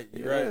 you right.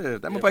 You right.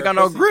 That motherfucker got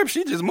no grip.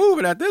 She just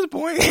moving at this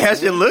point. That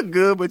shit look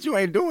good, but you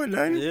ain't doing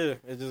nothing. Yeah,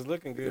 it's just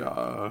looking good.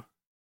 Well,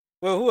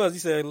 who else? You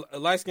said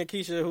light skin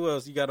Keisha. Who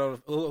else you got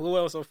on? Who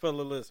else on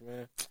fella list,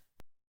 man?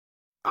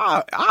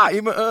 I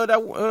even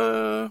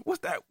what's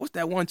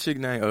that one chick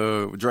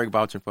name? Drake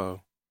vouching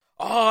for.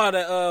 Oh,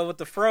 that with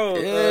the fro.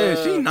 Yeah,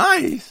 she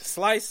nice.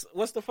 Slice.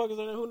 What's the fuck is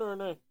her name? Who know her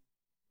name?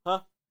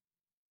 Huh?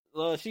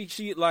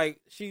 She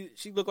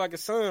look like a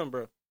son,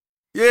 bro.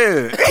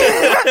 Yeah.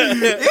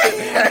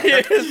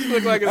 Yeah, she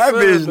look like a that son.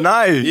 That bitch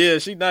nice. Yeah,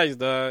 she nice,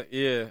 dog.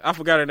 Yeah, I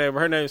forgot her name, but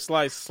her name's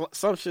Slice.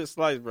 Some shit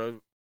Slice,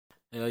 bro.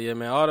 Hell yeah,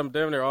 man. All them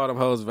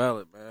hoes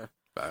valid, man.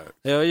 Right.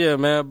 Hell yeah,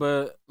 man.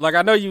 But like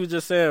I know you was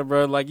just saying,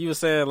 bro. Like you was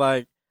saying,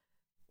 like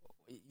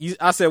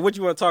I said, what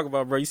you want to talk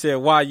about, bro? You said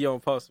why you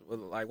don't post?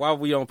 Like why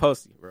we don't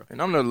post you, bro?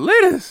 And I'm the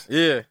littest.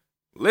 Yeah.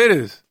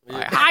 Littest.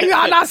 Like, how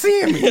y'all not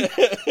seeing me?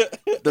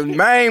 The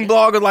main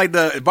bloggers, like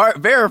the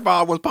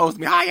verified ones,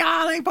 posting me. How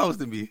y'all ain't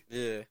posting me?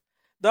 Yeah.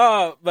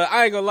 Dog, but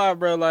I ain't gonna lie,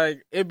 bro.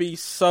 Like, it be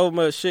so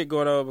much shit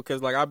going on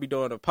because, like, I be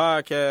doing a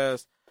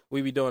podcast.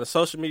 We be doing the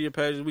social media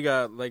pages. We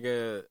got, like,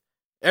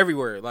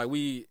 everywhere. Like,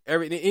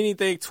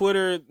 anything,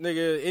 Twitter,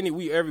 nigga,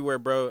 we everywhere,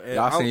 bro.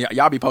 And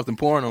y'all be posting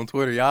porn on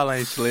Twitter. Y'all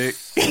ain't slick.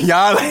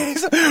 Y'all ain't.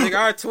 Nigga,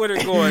 our Twitter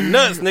going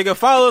nuts, nigga.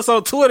 Follow us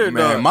on Twitter,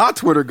 man. Dog. My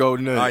Twitter go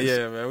nuts. Oh,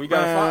 yeah, man. We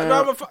gotta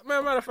follow. No,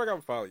 man, matter of fact, I'm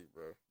gonna follow you,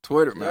 bro.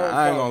 Twitter, man.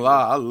 I ain't gonna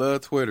lie. I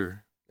love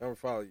Twitter. I'm gonna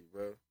follow you,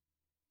 bro.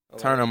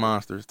 Turner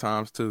Monsters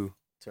 ×2.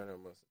 Turner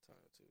Monsters ×2.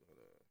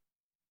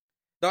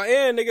 Now,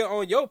 and nigga,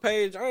 on your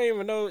page, I ain't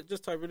even know.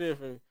 Just type it in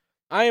for me.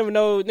 I ain't even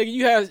know,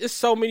 nigga. It's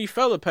so many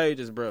fella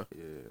pages, bro.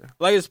 Yeah,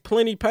 like it's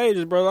plenty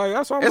pages, bro. Like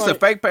that's what it's like, a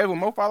fake page with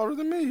more followers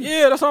than me.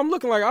 Yeah, that's what I'm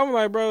looking like. I'm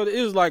like, bro,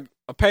 it was like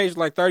a page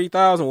like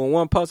 30,000 with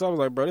one post. I was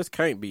like, bro, this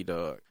can't be,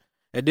 dog.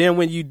 And then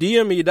when you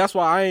DM me, that's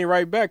why I ain't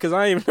write back because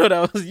I ain't even know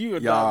that was you,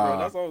 dog, bro.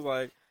 That's why I was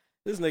like,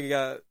 this nigga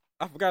got.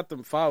 I forgot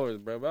them followers,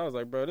 bro. But I was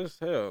like, bro, this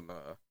hell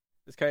nah.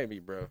 This can't be,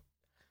 bro.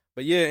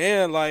 But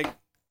yeah, and like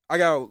I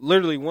got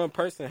literally one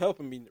person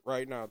helping me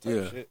right now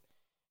type shit.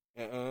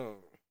 And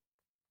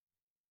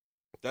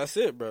that's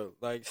it, bro.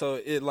 Like so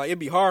it'd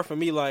be hard for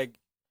me like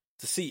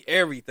to see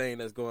everything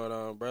that's going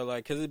on, bro.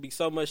 Like cause it'd be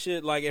so much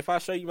shit. Like if I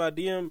show you my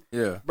DM,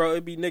 bro,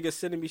 it'd be niggas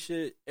sending me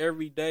shit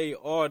every day,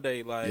 all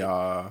day, like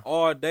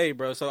all day,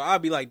 bro. So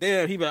I'd be like,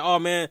 damn, he be like, oh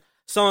man.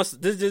 So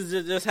this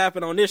just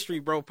happened on this street,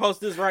 bro.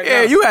 Post this right now.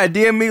 Yeah, you had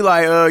DM me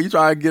like, you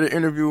trying to get an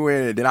interview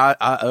in. Then I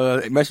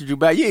messaged you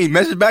back. You ain't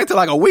messaged back till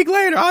like a week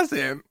later. I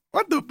said,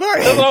 what the fuck?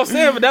 That's what I'm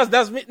saying. But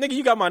that's me, nigga.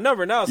 You got my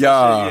number now. So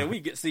yeah,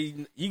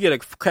 you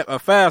get a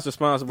fast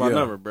response to my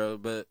number, bro.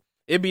 But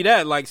it be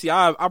that like, see,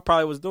 I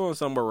probably was doing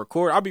something but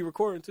record. I'll be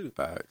recording too.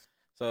 Facts.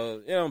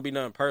 So it don't be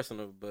nothing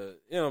personal,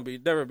 but it don't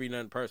never be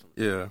nothing personal.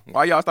 Yeah.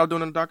 Why y'all stop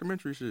doing the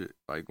documentary shit?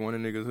 Like going to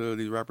niggas' hoods,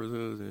 these rappers'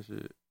 hoods and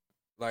shit.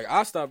 Like,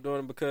 I stopped doing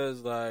it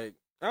because, like,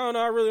 I don't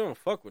know, I really don't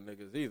fuck with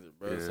niggas either,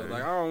 bro. Yeah. So,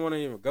 like, I don't want to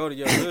even go to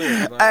your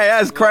hood. Like, hey,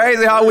 that's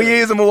crazy how we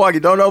is in Milwaukee.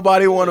 Don't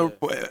nobody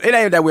want to, it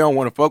ain't that we don't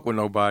want to fuck with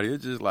nobody.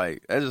 It's just,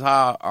 like, that's just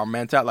how our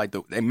mentality,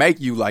 like, they make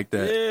you like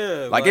that.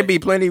 Yeah. Like, it be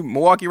plenty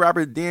Milwaukee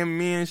rappers DM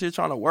me and shit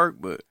trying to work,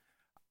 but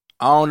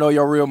I don't know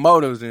your real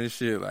motives and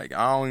shit. Like,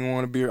 I don't even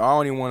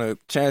want to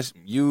chance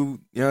you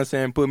know what I'm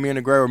saying, put me in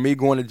the grave or me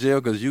going to jail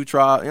because you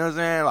tried, you know what I'm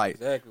saying? Like,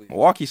 exactly.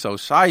 Milwaukee's so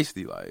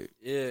shiesty, like.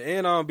 Yeah,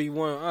 and I don't be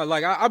one,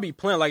 like, I be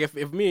playing, like,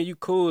 if me and you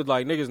cool,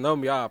 like, niggas know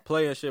me, I'll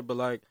play and shit, but,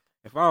 like,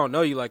 if I don't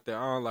know you like that,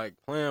 I don't like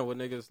playing with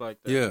niggas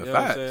like that. Yeah, you know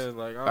facts. What I'm saying?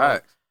 Like,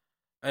 Facts.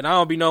 And I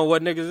don't be knowing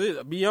what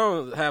niggas be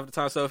on half the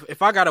time, so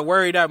if I gotta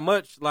worry that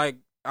much, like,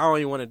 I don't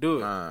even want to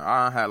do it.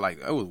 I had, like,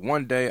 it was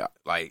one day,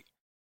 like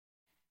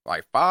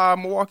 5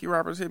 Milwaukee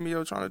rappers hit me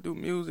up trying to do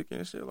music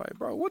and shit. Like,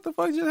 bro, what the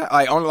fuck just happened?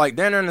 Like, on like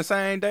dinner in the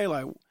same day,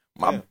 like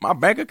my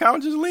bank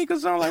account just linked or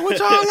something. Like, what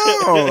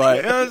y'all on? Like,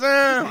 you know what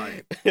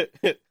I'm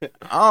saying?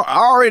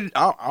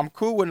 Like, I'm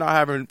cool with not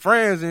having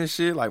friends and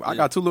shit. Like, I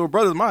got 2 little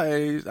brothers my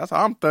age. That's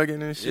how I'm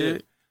thugging and shit.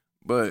 Yeah.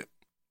 But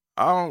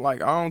I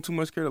don't too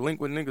much care to link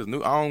with niggas.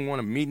 I don't want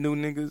to meet new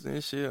niggas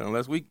and shit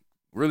unless we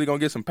really gonna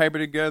get some paper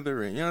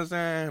together. And you know what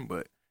I'm saying?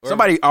 But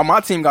somebody on my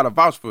team got to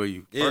vouch for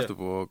you, first of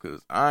all,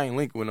 because I ain't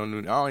linking with no new.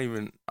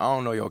 I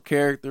don't know your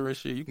character and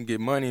shit. You can get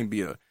money and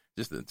be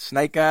just a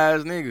snake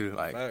ass nigga.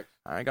 Like, facts.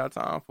 I ain't got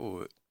time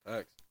for it.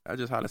 Facts. That's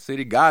just how the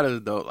city got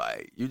us, though.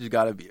 Like, you just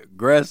gotta be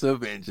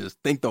aggressive and just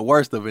think the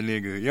worst of a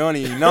nigga. You don't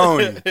even know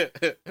him.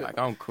 Like,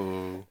 I'm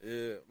cool.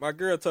 Yeah, my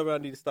girl told me I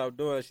need to stop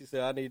doing it. She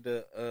said I need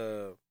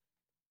to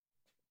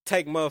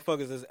take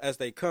motherfuckers as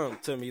they come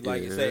to me.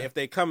 Like, say if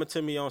they coming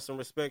to me on some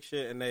respect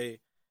shit and they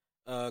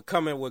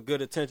coming with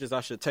good intentions,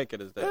 I should take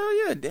it as that.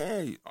 Hell yeah,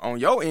 damn. On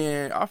your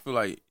end, I feel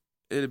like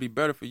it'd be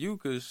better for you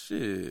because,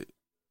 shit,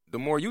 the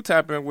more you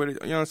tap in with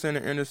it, you know what I'm saying,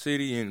 the inner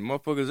city and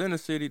motherfuckers in the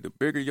city, the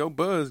bigger your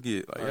buzz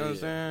get. Like, you know what I'm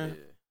saying?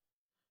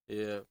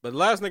 Yeah. But the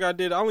last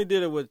nigga I only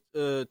did it with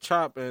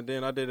Chop, and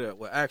then I did it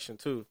with Action,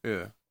 too.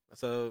 Yeah.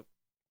 So,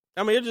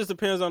 I mean, it just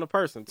depends on the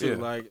person, too.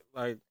 Yeah.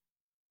 Like,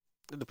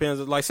 it depends.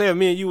 Like, say if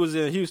me and you was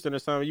in Houston or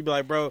something, you be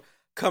like, bro,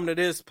 come to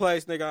this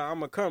place, nigga. I'm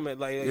gonna come.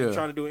 Like, you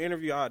trying to do an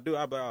interview, I'll do it.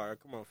 I'll be like, all right,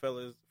 come on,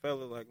 fellas,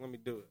 like, let me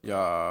do it.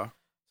 Yeah.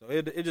 So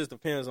it just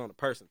depends on the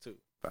person too.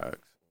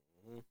 Facts.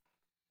 Mm-hmm.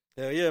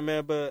 Hell yeah,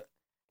 man. But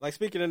like,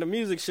 speaking of the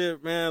music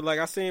shit, man, like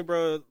I seen,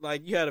 bro,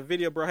 like you had a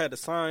video, bro. I had to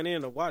sign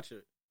in to watch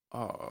it.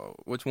 Oh,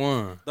 which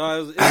one?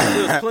 No, it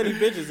was plenty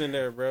bitches in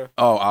there, bro.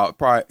 Oh,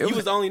 probably. You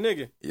was the only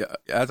nigga. Yeah,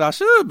 as I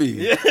should be.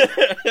 Yeah.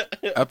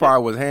 I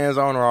probably was hands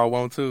on or I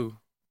want to.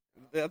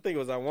 I think it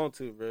was I want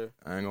to, bro.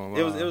 I ain't gonna lie.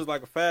 It was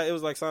like it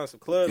was like signing some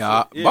clubs.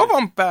 Yeah, both of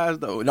them fast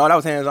though. No, that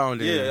was hands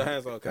on. Yeah,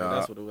 hands on. Okay,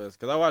 that's what it was.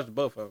 Because I watched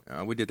both of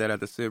them. We did that at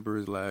the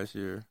Sibers last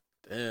year.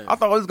 Damn. I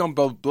thought it was gonna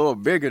blow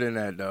up bigger than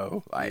that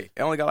though. Like,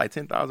 it only got like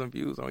 10,000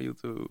 views on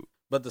YouTube.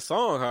 But the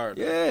song hard.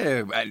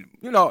 Yeah, man.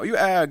 You know, you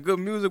add good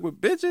music with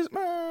bitches,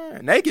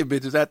 man. Naked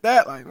bitches at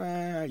that. Like,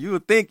 man, you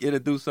would think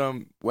it'd do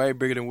something way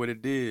bigger than what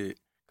it did.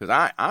 Cause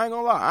I ain't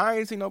gonna lie, I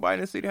ain't seen nobody in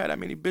the city had that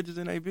many bitches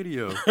in a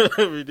video.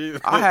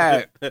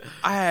 I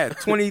had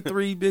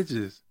 23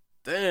 bitches.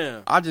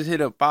 Damn. I just hit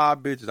up 5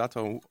 bitches. I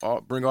told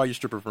them, bring all your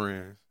stripper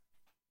friends.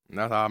 And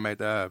that's how I made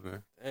that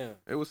happen. Damn.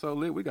 It was so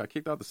lit. We got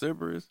kicked out the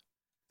Sibers.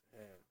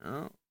 Damn.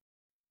 Yeah.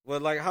 Well,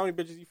 like, how many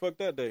bitches you fucked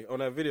that day on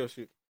that video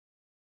shoot?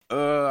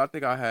 I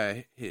think I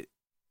had hit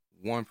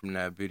one from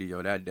that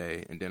video that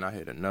day, and then I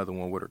hit another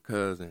one with her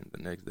cousin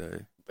the next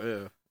day.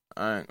 Yeah.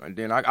 And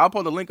then I'll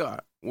put the link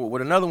up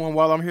with another one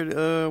while I'm here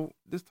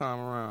this time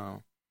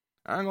around.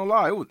 I ain't gonna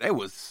lie, they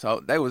was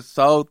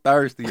so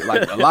thirsty.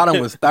 Like, a lot of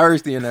them was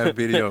thirsty in that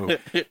video.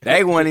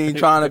 They weren't even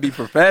trying to be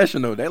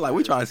professional. They like,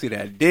 we trying to see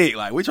that dick.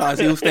 Like, we trying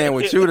to see who's staying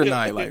with you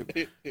tonight.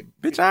 Like,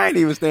 bitch, I ain't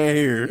even staying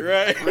here.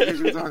 Right? What are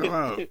you talking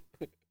about?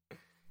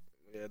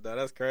 Yeah, no,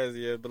 that's crazy.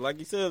 Yeah, but like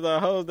you said, the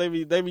hoes they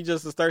be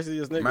just as thirsty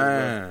as niggas.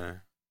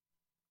 Man,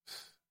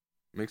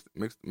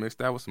 mix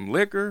that with some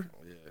liquor.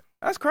 Yeah,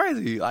 that's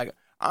crazy. Like,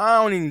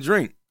 I don't even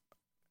drink.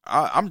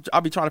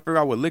 I'll be trying to figure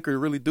out what liquor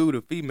really do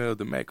to females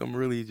to make them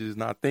really just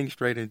not think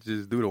straight and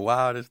just do the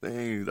wildest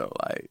things. Though,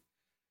 like,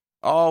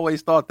 I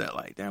always thought that,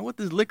 like, damn, what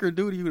does liquor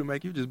do to you to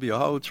make you just be a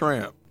whole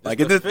tramp? Like,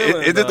 is this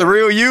the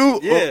real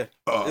you? Yeah,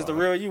 it's the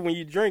real you. When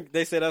you drink,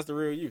 they say that's the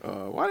real you.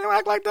 Why do you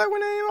act like that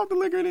when they ain't off the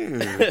liquor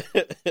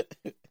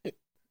then?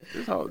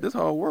 This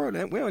whole world,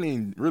 we don't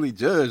even really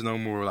judge no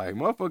more. Like,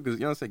 motherfuckers, you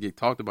know what I'm saying, get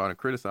talked about and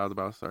criticized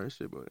about certain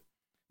shit, but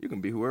you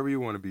can be whoever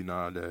you want to be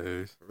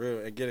nowadays. For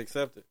real, and get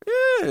accepted.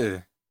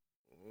 Yeah.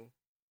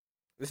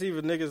 It's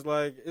even niggas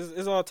like,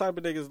 it's all type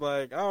of niggas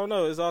like, I don't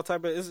know, it's all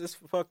type of, it's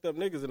fucked up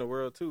niggas in the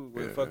world too,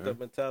 with fucked up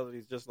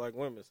mentalities just like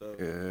women, so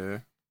yeah,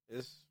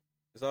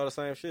 it's all the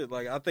same shit.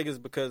 Like, I think it's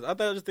because, I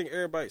just think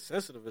everybody's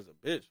sensitive as a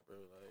bitch, bro.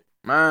 Like,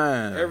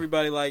 man,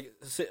 everybody like,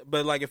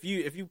 but like if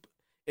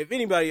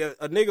anybody, a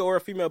nigga or a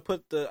female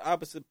put the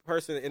opposite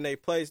person in their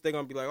place, they're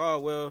gonna be like, oh,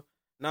 well,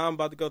 now I'm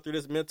about to go through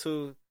this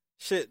mental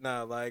shit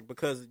now, like,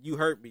 because you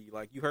hurt me,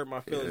 like, you hurt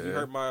my feelings, you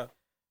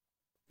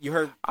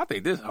hurt. I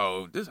think this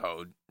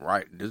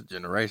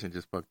generation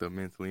just fucked up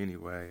mentally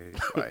anyway.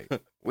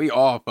 Like, we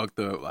all fucked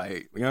up.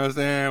 Like, you know what I'm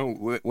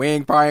saying? We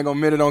ain't probably gonna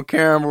admit it on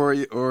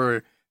camera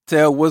or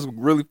tell what's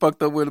really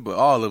fucked up with it, but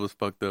all of us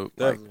fucked up,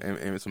 like,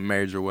 in some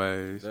major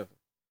ways. Definitely.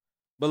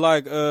 But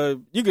like,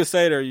 you could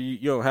say it or you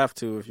don't have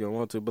to if you don't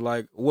want to. But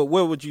like, what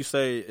would you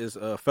say is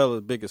a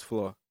fella's biggest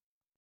flaw?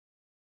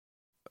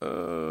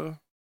 I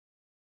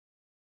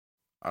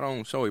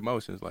don't show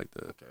emotions like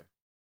that. Okay.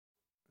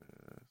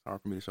 It's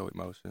hard for me to show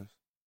emotions.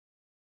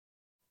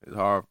 It's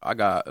hard. I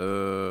got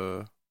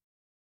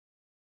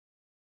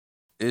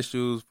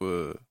issues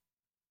with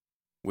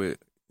you know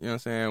what I'm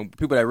saying,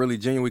 people that really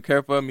genuinely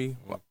care for me.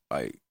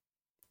 Like,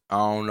 I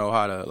don't know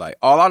how to, like,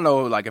 all I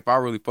know, like, if I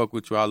really fuck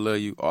with you, I love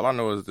you. All I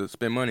know is to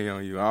spend money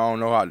on you. I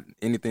don't know how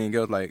anything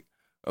else. Like,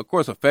 of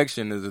course,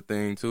 affection is a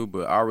thing too,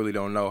 but I really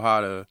don't know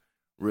how to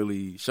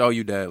really show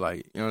you that,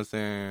 like, you know what I'm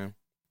saying,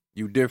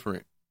 you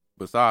different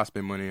besides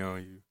spend money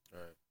on you.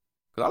 Right.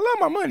 Cause I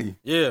love my money.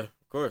 Yeah,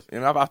 of course.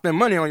 And if I spend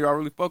money on you, I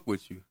really fuck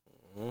with you.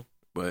 Mm-hmm.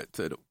 But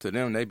to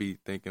them, they be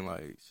thinking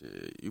like,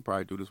 shit, you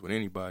probably do this with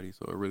anybody,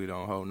 so it really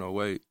don't hold no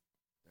weight.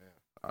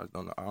 Yeah. I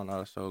don't know how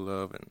to show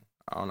love, and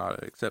I don't know how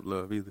to accept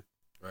love either.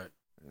 Right.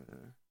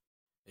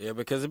 Yeah,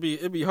 because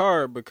it'd be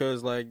hard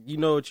because like you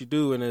know what you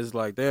do, and it's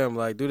like, damn,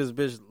 like do this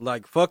bitch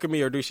like fucking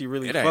me or do she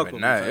really fuck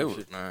with me? It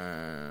was,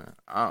 man,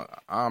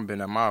 I've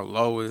been at my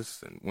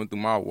lowest and went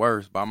through my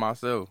worst by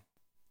myself.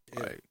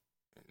 Yeah. Like,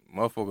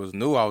 motherfuckers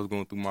knew I was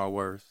going through my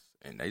worst,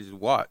 and they just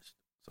watched.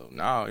 So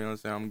now, you know what I'm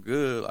saying, I'm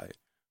good. Like,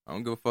 I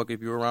don't give a fuck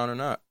if you're around or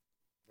not.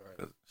 Right.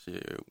 'Cause,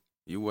 shit,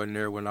 you wasn't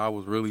there when I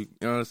was really, you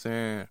know what I'm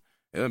saying?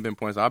 There have been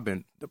points I've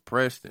been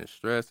depressed and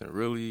stressed and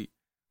really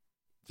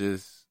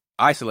just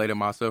isolated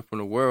myself from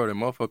the world,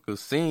 and motherfuckers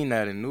seen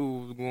that and knew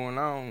what was going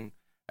on.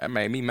 That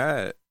made me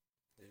mad.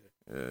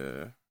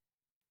 Yeah.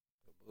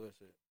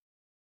 Bullshit.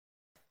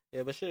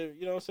 Yeah, but shit,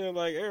 you know what I'm saying?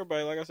 Like,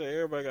 everybody, like I said,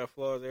 everybody got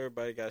flaws.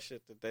 Everybody got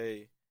shit that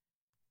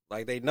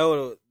they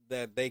know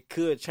that they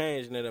could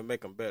change and it'll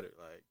make them better.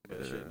 Like,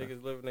 but shit,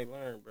 niggas live and they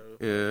learn, bro.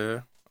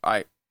 Yeah.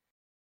 Like,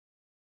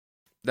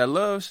 that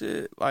love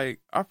shit, like,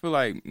 I feel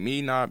like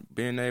me not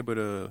being able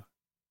to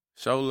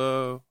show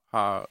love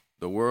how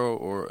the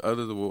world or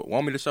others will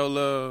want me to show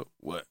love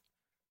would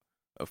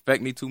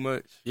affect me too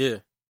much. Yeah.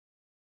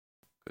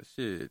 Cause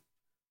shit,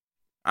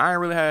 I ain't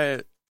really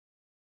had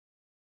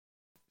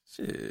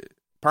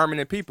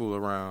permanent people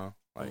around.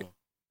 Like,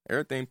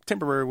 everything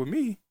temporary with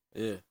me.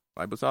 Yeah.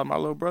 Like, besides my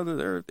little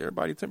brothers,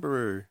 everybody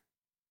temporary.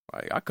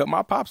 Like, I cut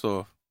my pops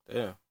off.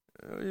 Yeah.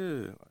 Hell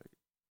yeah. Like,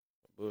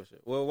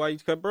 bullshit. Well, why you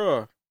cut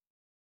bro off?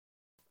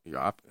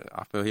 Yeah,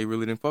 I felt he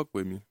really didn't fuck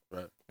with me.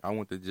 Right. I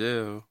went to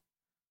jail.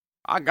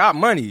 I got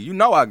money. You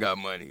know I got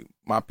money.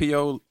 My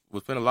PO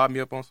was finna lock me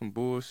up on some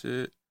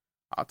bullshit.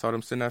 I told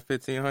him send that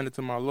 $1,500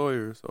 to my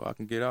lawyer so I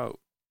can get out.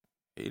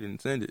 He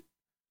didn't send it.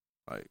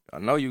 Like, I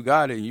know you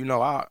got it. You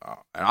know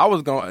I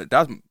was going.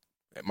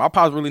 My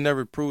pops really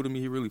never proved to me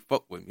he really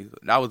fucked with me. So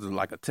that was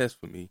like a test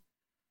for me,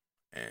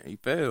 and he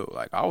failed.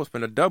 Like, I was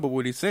finna double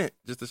what he sent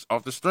just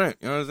off the strength.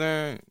 You know what I'm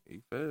saying?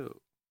 He failed.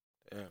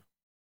 Yeah.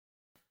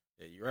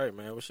 Yeah, you're right,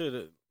 man. Well, shit.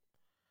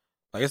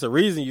 Like, it's a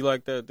reason you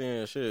like that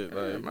then, shit.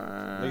 Like, yeah,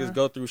 man. Niggas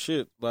go through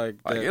shit like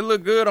it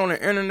look good on the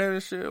internet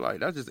and shit. Like,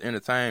 that's just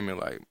entertainment.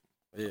 Like,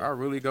 yeah. I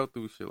really go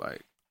through shit.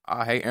 Like,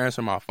 I hate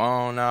answering my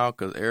phone now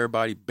because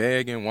everybody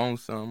begging,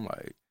 wants something.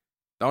 Like,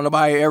 don't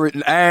nobody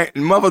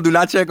motherfuckers do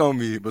not check on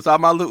me.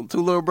 Besides my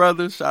two little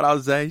brothers, shout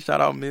out Zay, shout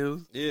out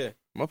Mills. Yeah.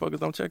 Motherfuckers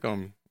don't check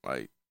on me.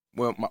 Like,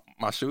 well,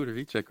 my shooter,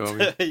 he check on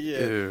me.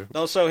 Yeah.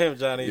 Don't show him,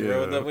 Johnny,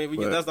 bro.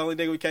 That's the only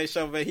nigga we can't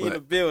show, man. He in the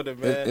building,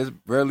 man. It's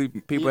rarely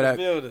people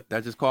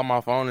that just call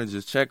my phone and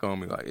just check on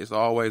me. Like, it's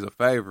always a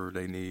favor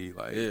they need.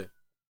 Like, yeah.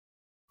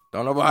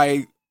 Don't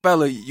nobody,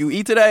 fella, you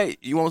eat today?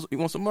 You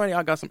want some money?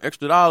 I got some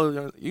extra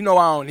dollars. You know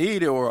I don't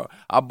need it, or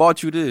I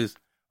bought you this.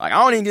 Like,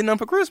 I don't even get nothing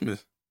for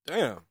Christmas.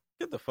 Damn.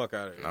 Get the fuck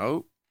out of here.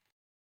 Nope.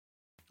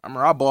 I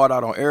remember I bought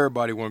out on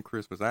everybody one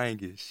Christmas. I ain't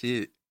get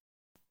shit.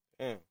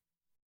 Damn.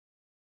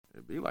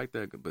 It be like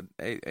that, but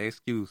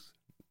excuse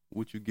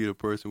what you get a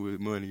person with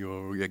money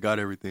or you got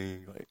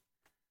everything. Like,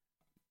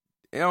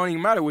 it don't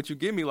even matter what you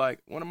give me. Like,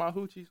 one of my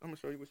hoochies, I'm gonna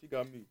show you what she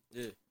got me.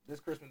 Yeah. This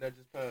Christmas that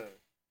just passed.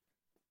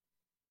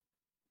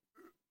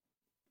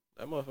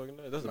 That motherfucking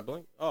nice. That's a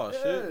blank. Oh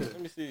yeah. Shit.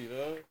 Let me see,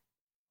 dog.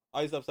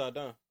 Oh, he's upside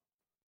down.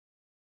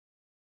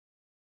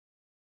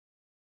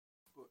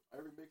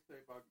 Every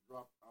mixtape I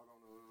drop out on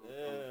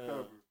the cover.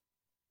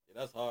 Yeah,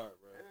 that's hard,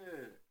 bro.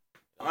 Yeah.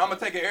 I'm gonna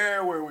take it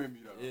everywhere with me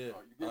though. Yeah.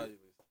 Oh, you get it? Let me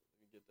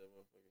get that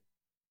motherfucker.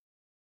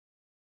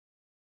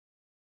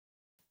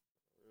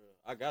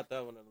 I got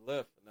that one on the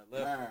left. Man,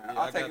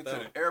 yeah, I take it to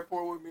the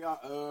airport with me.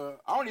 I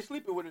only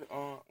sleep it with it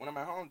when I'm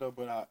at home though,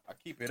 but I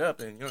keep it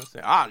up, and you know what I'm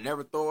saying. I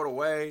never throw it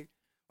away.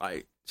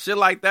 Like, shit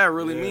like that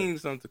really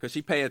means something because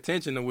she pay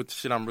attention to what the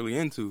shit I'm really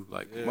into.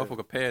 Like,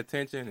 motherfucker pay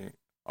attention and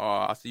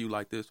I see you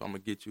like this, so I'm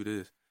gonna get you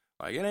this.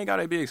 Like, it ain't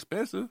gotta be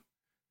expensive.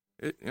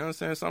 You know what I'm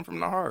saying? Something from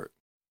the heart.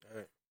 All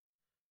right.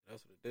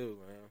 That's what it do,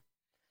 man.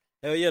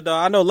 Hell yeah,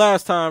 dog. I know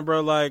last time,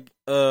 bro, like,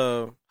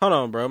 hold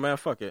on, bro, man,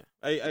 fuck it.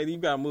 Hey, you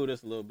gotta move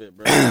this a little bit,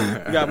 bro.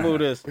 You gotta move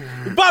this.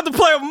 We about to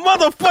play a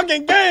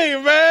motherfucking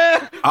game,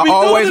 man. I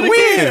always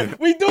win.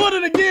 We doing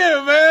it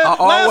again, man. I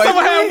Last time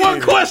I had win.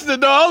 one question,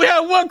 dog. I only had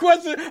one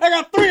question. I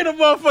got 3 of the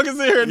motherfuckers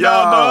in here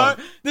now, dog.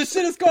 This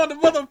shit is called the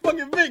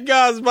motherfucking Big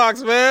Guys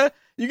box, man.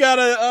 You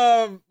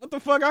gotta, what the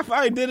fuck?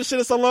 I ain't did this shit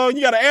in so long.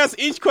 You gotta answer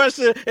each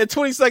question in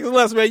 20 seconds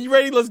less, man. You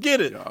ready? Let's get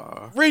it.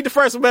 Read the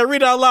first one, man.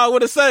 Read it out loud.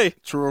 What it say?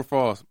 True or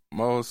false?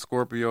 Most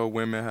Scorpio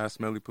women have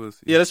smelly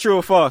pussy. Yeah, that's true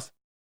or false.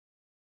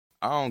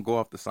 I don't go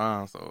off the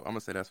sign, so I'm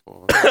gonna say that's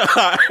false. Go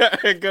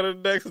to the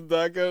next one,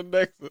 dog. Go to the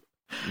next one.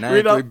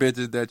 Name 3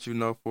 bitches that you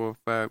know for a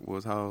fact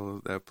was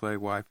hoes that play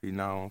wifey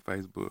now on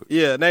Facebook.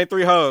 Yeah, name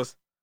 3 hoes.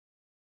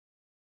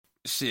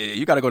 Shit,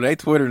 you gotta go to their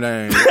Twitter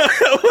name.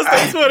 What's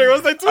their Twitter?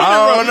 What's their Twitter?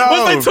 I don't know.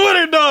 What's their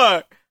Twitter,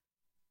 dog?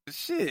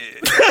 Shit.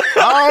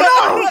 I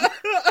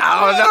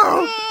don't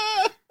know.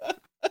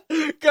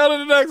 Go to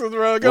the next one,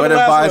 bro. Go what to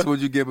the advice last one.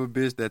 would you give a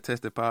bitch that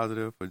tested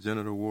positive for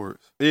genital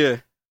warts? Yeah.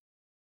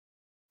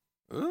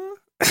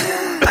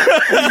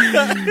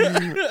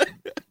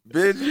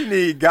 Bitch, you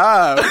need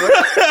God, bro.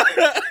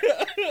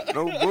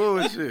 No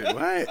bullshit.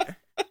 What?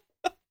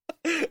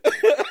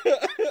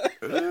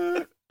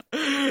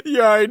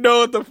 You already know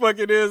what the fuck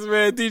it is,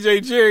 man.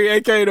 DJ Jerry,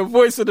 aka the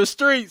voice of the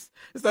streets.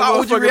 How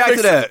would you react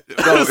to that?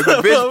 No, if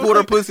a bitch pulled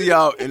her pussy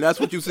out and that's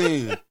what you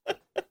seen,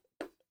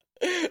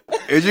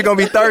 is you gonna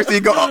be thirsty?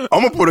 I'm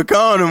gonna put a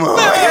condom on.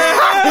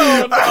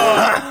 Hell no.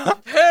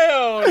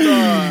 Hell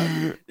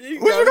no.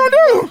 What you gonna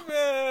do?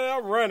 Man,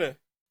 I'm running.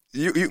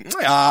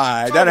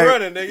 That I'm ain't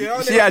running,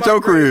 nigga. She at your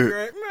crib.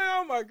 Man,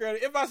 oh my god.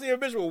 If I see a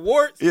bitch with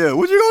warts, yeah,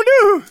 what you gonna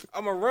do?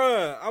 I'm gonna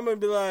run. I'm gonna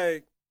be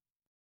like,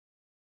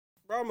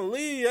 bro, I'm gonna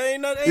leave.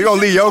 Ain't nothing. You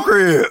gonna leave your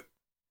crib?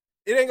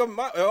 It ain't gonna.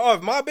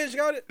 If my bitch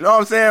got it. You know what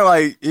I'm saying?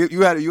 Like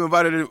you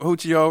invited a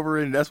hoochie over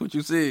and that's what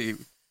you see.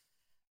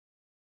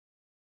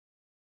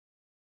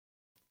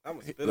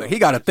 Look, he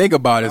got to think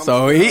about it,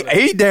 so he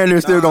damn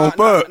near still gonna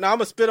fuck. No, I'm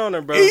gonna spit on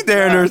her, bro. He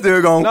damn near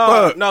still gonna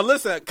fuck. No,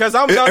 listen, because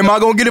am I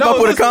gonna get him up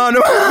with a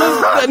condom?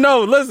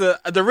 Listen.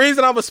 The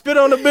reason I'm gonna spit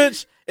on the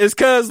bitch is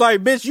because,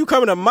 like, bitch, you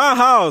coming to my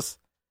house,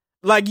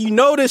 like, you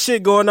know this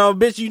shit going on,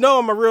 bitch. You know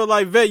I'm a real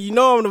life vet. You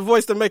know I'm the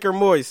voice to make her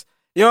moist.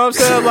 You know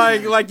what I'm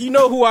saying? Like you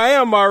know who I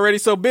am already.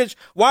 So, bitch,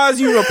 why is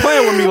you even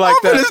playing with me like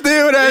that? I'm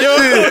steal that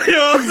shit. You know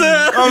what I'm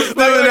saying? I'm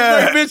stealing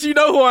that. Bitch, you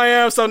know who I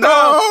am. So now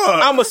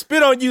I'm gonna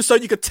spit on you so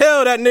you could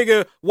tell that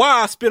nigga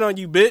why I spit on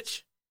you,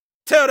 bitch.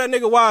 Tell that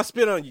nigga why I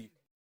spit on you,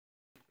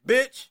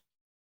 bitch.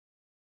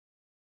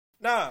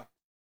 Nah.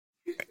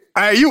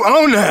 Hey, you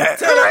own that.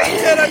 Tell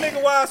that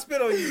nigga why I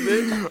spit on you,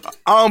 bitch.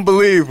 I don't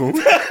believe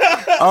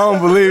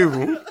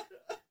him.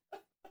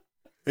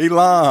 He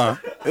lying.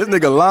 This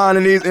nigga lying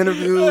in these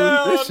interviews.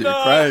 This shit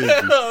crazy.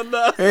 Hell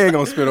no. He ain't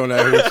gonna spit on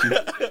that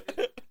hoochie.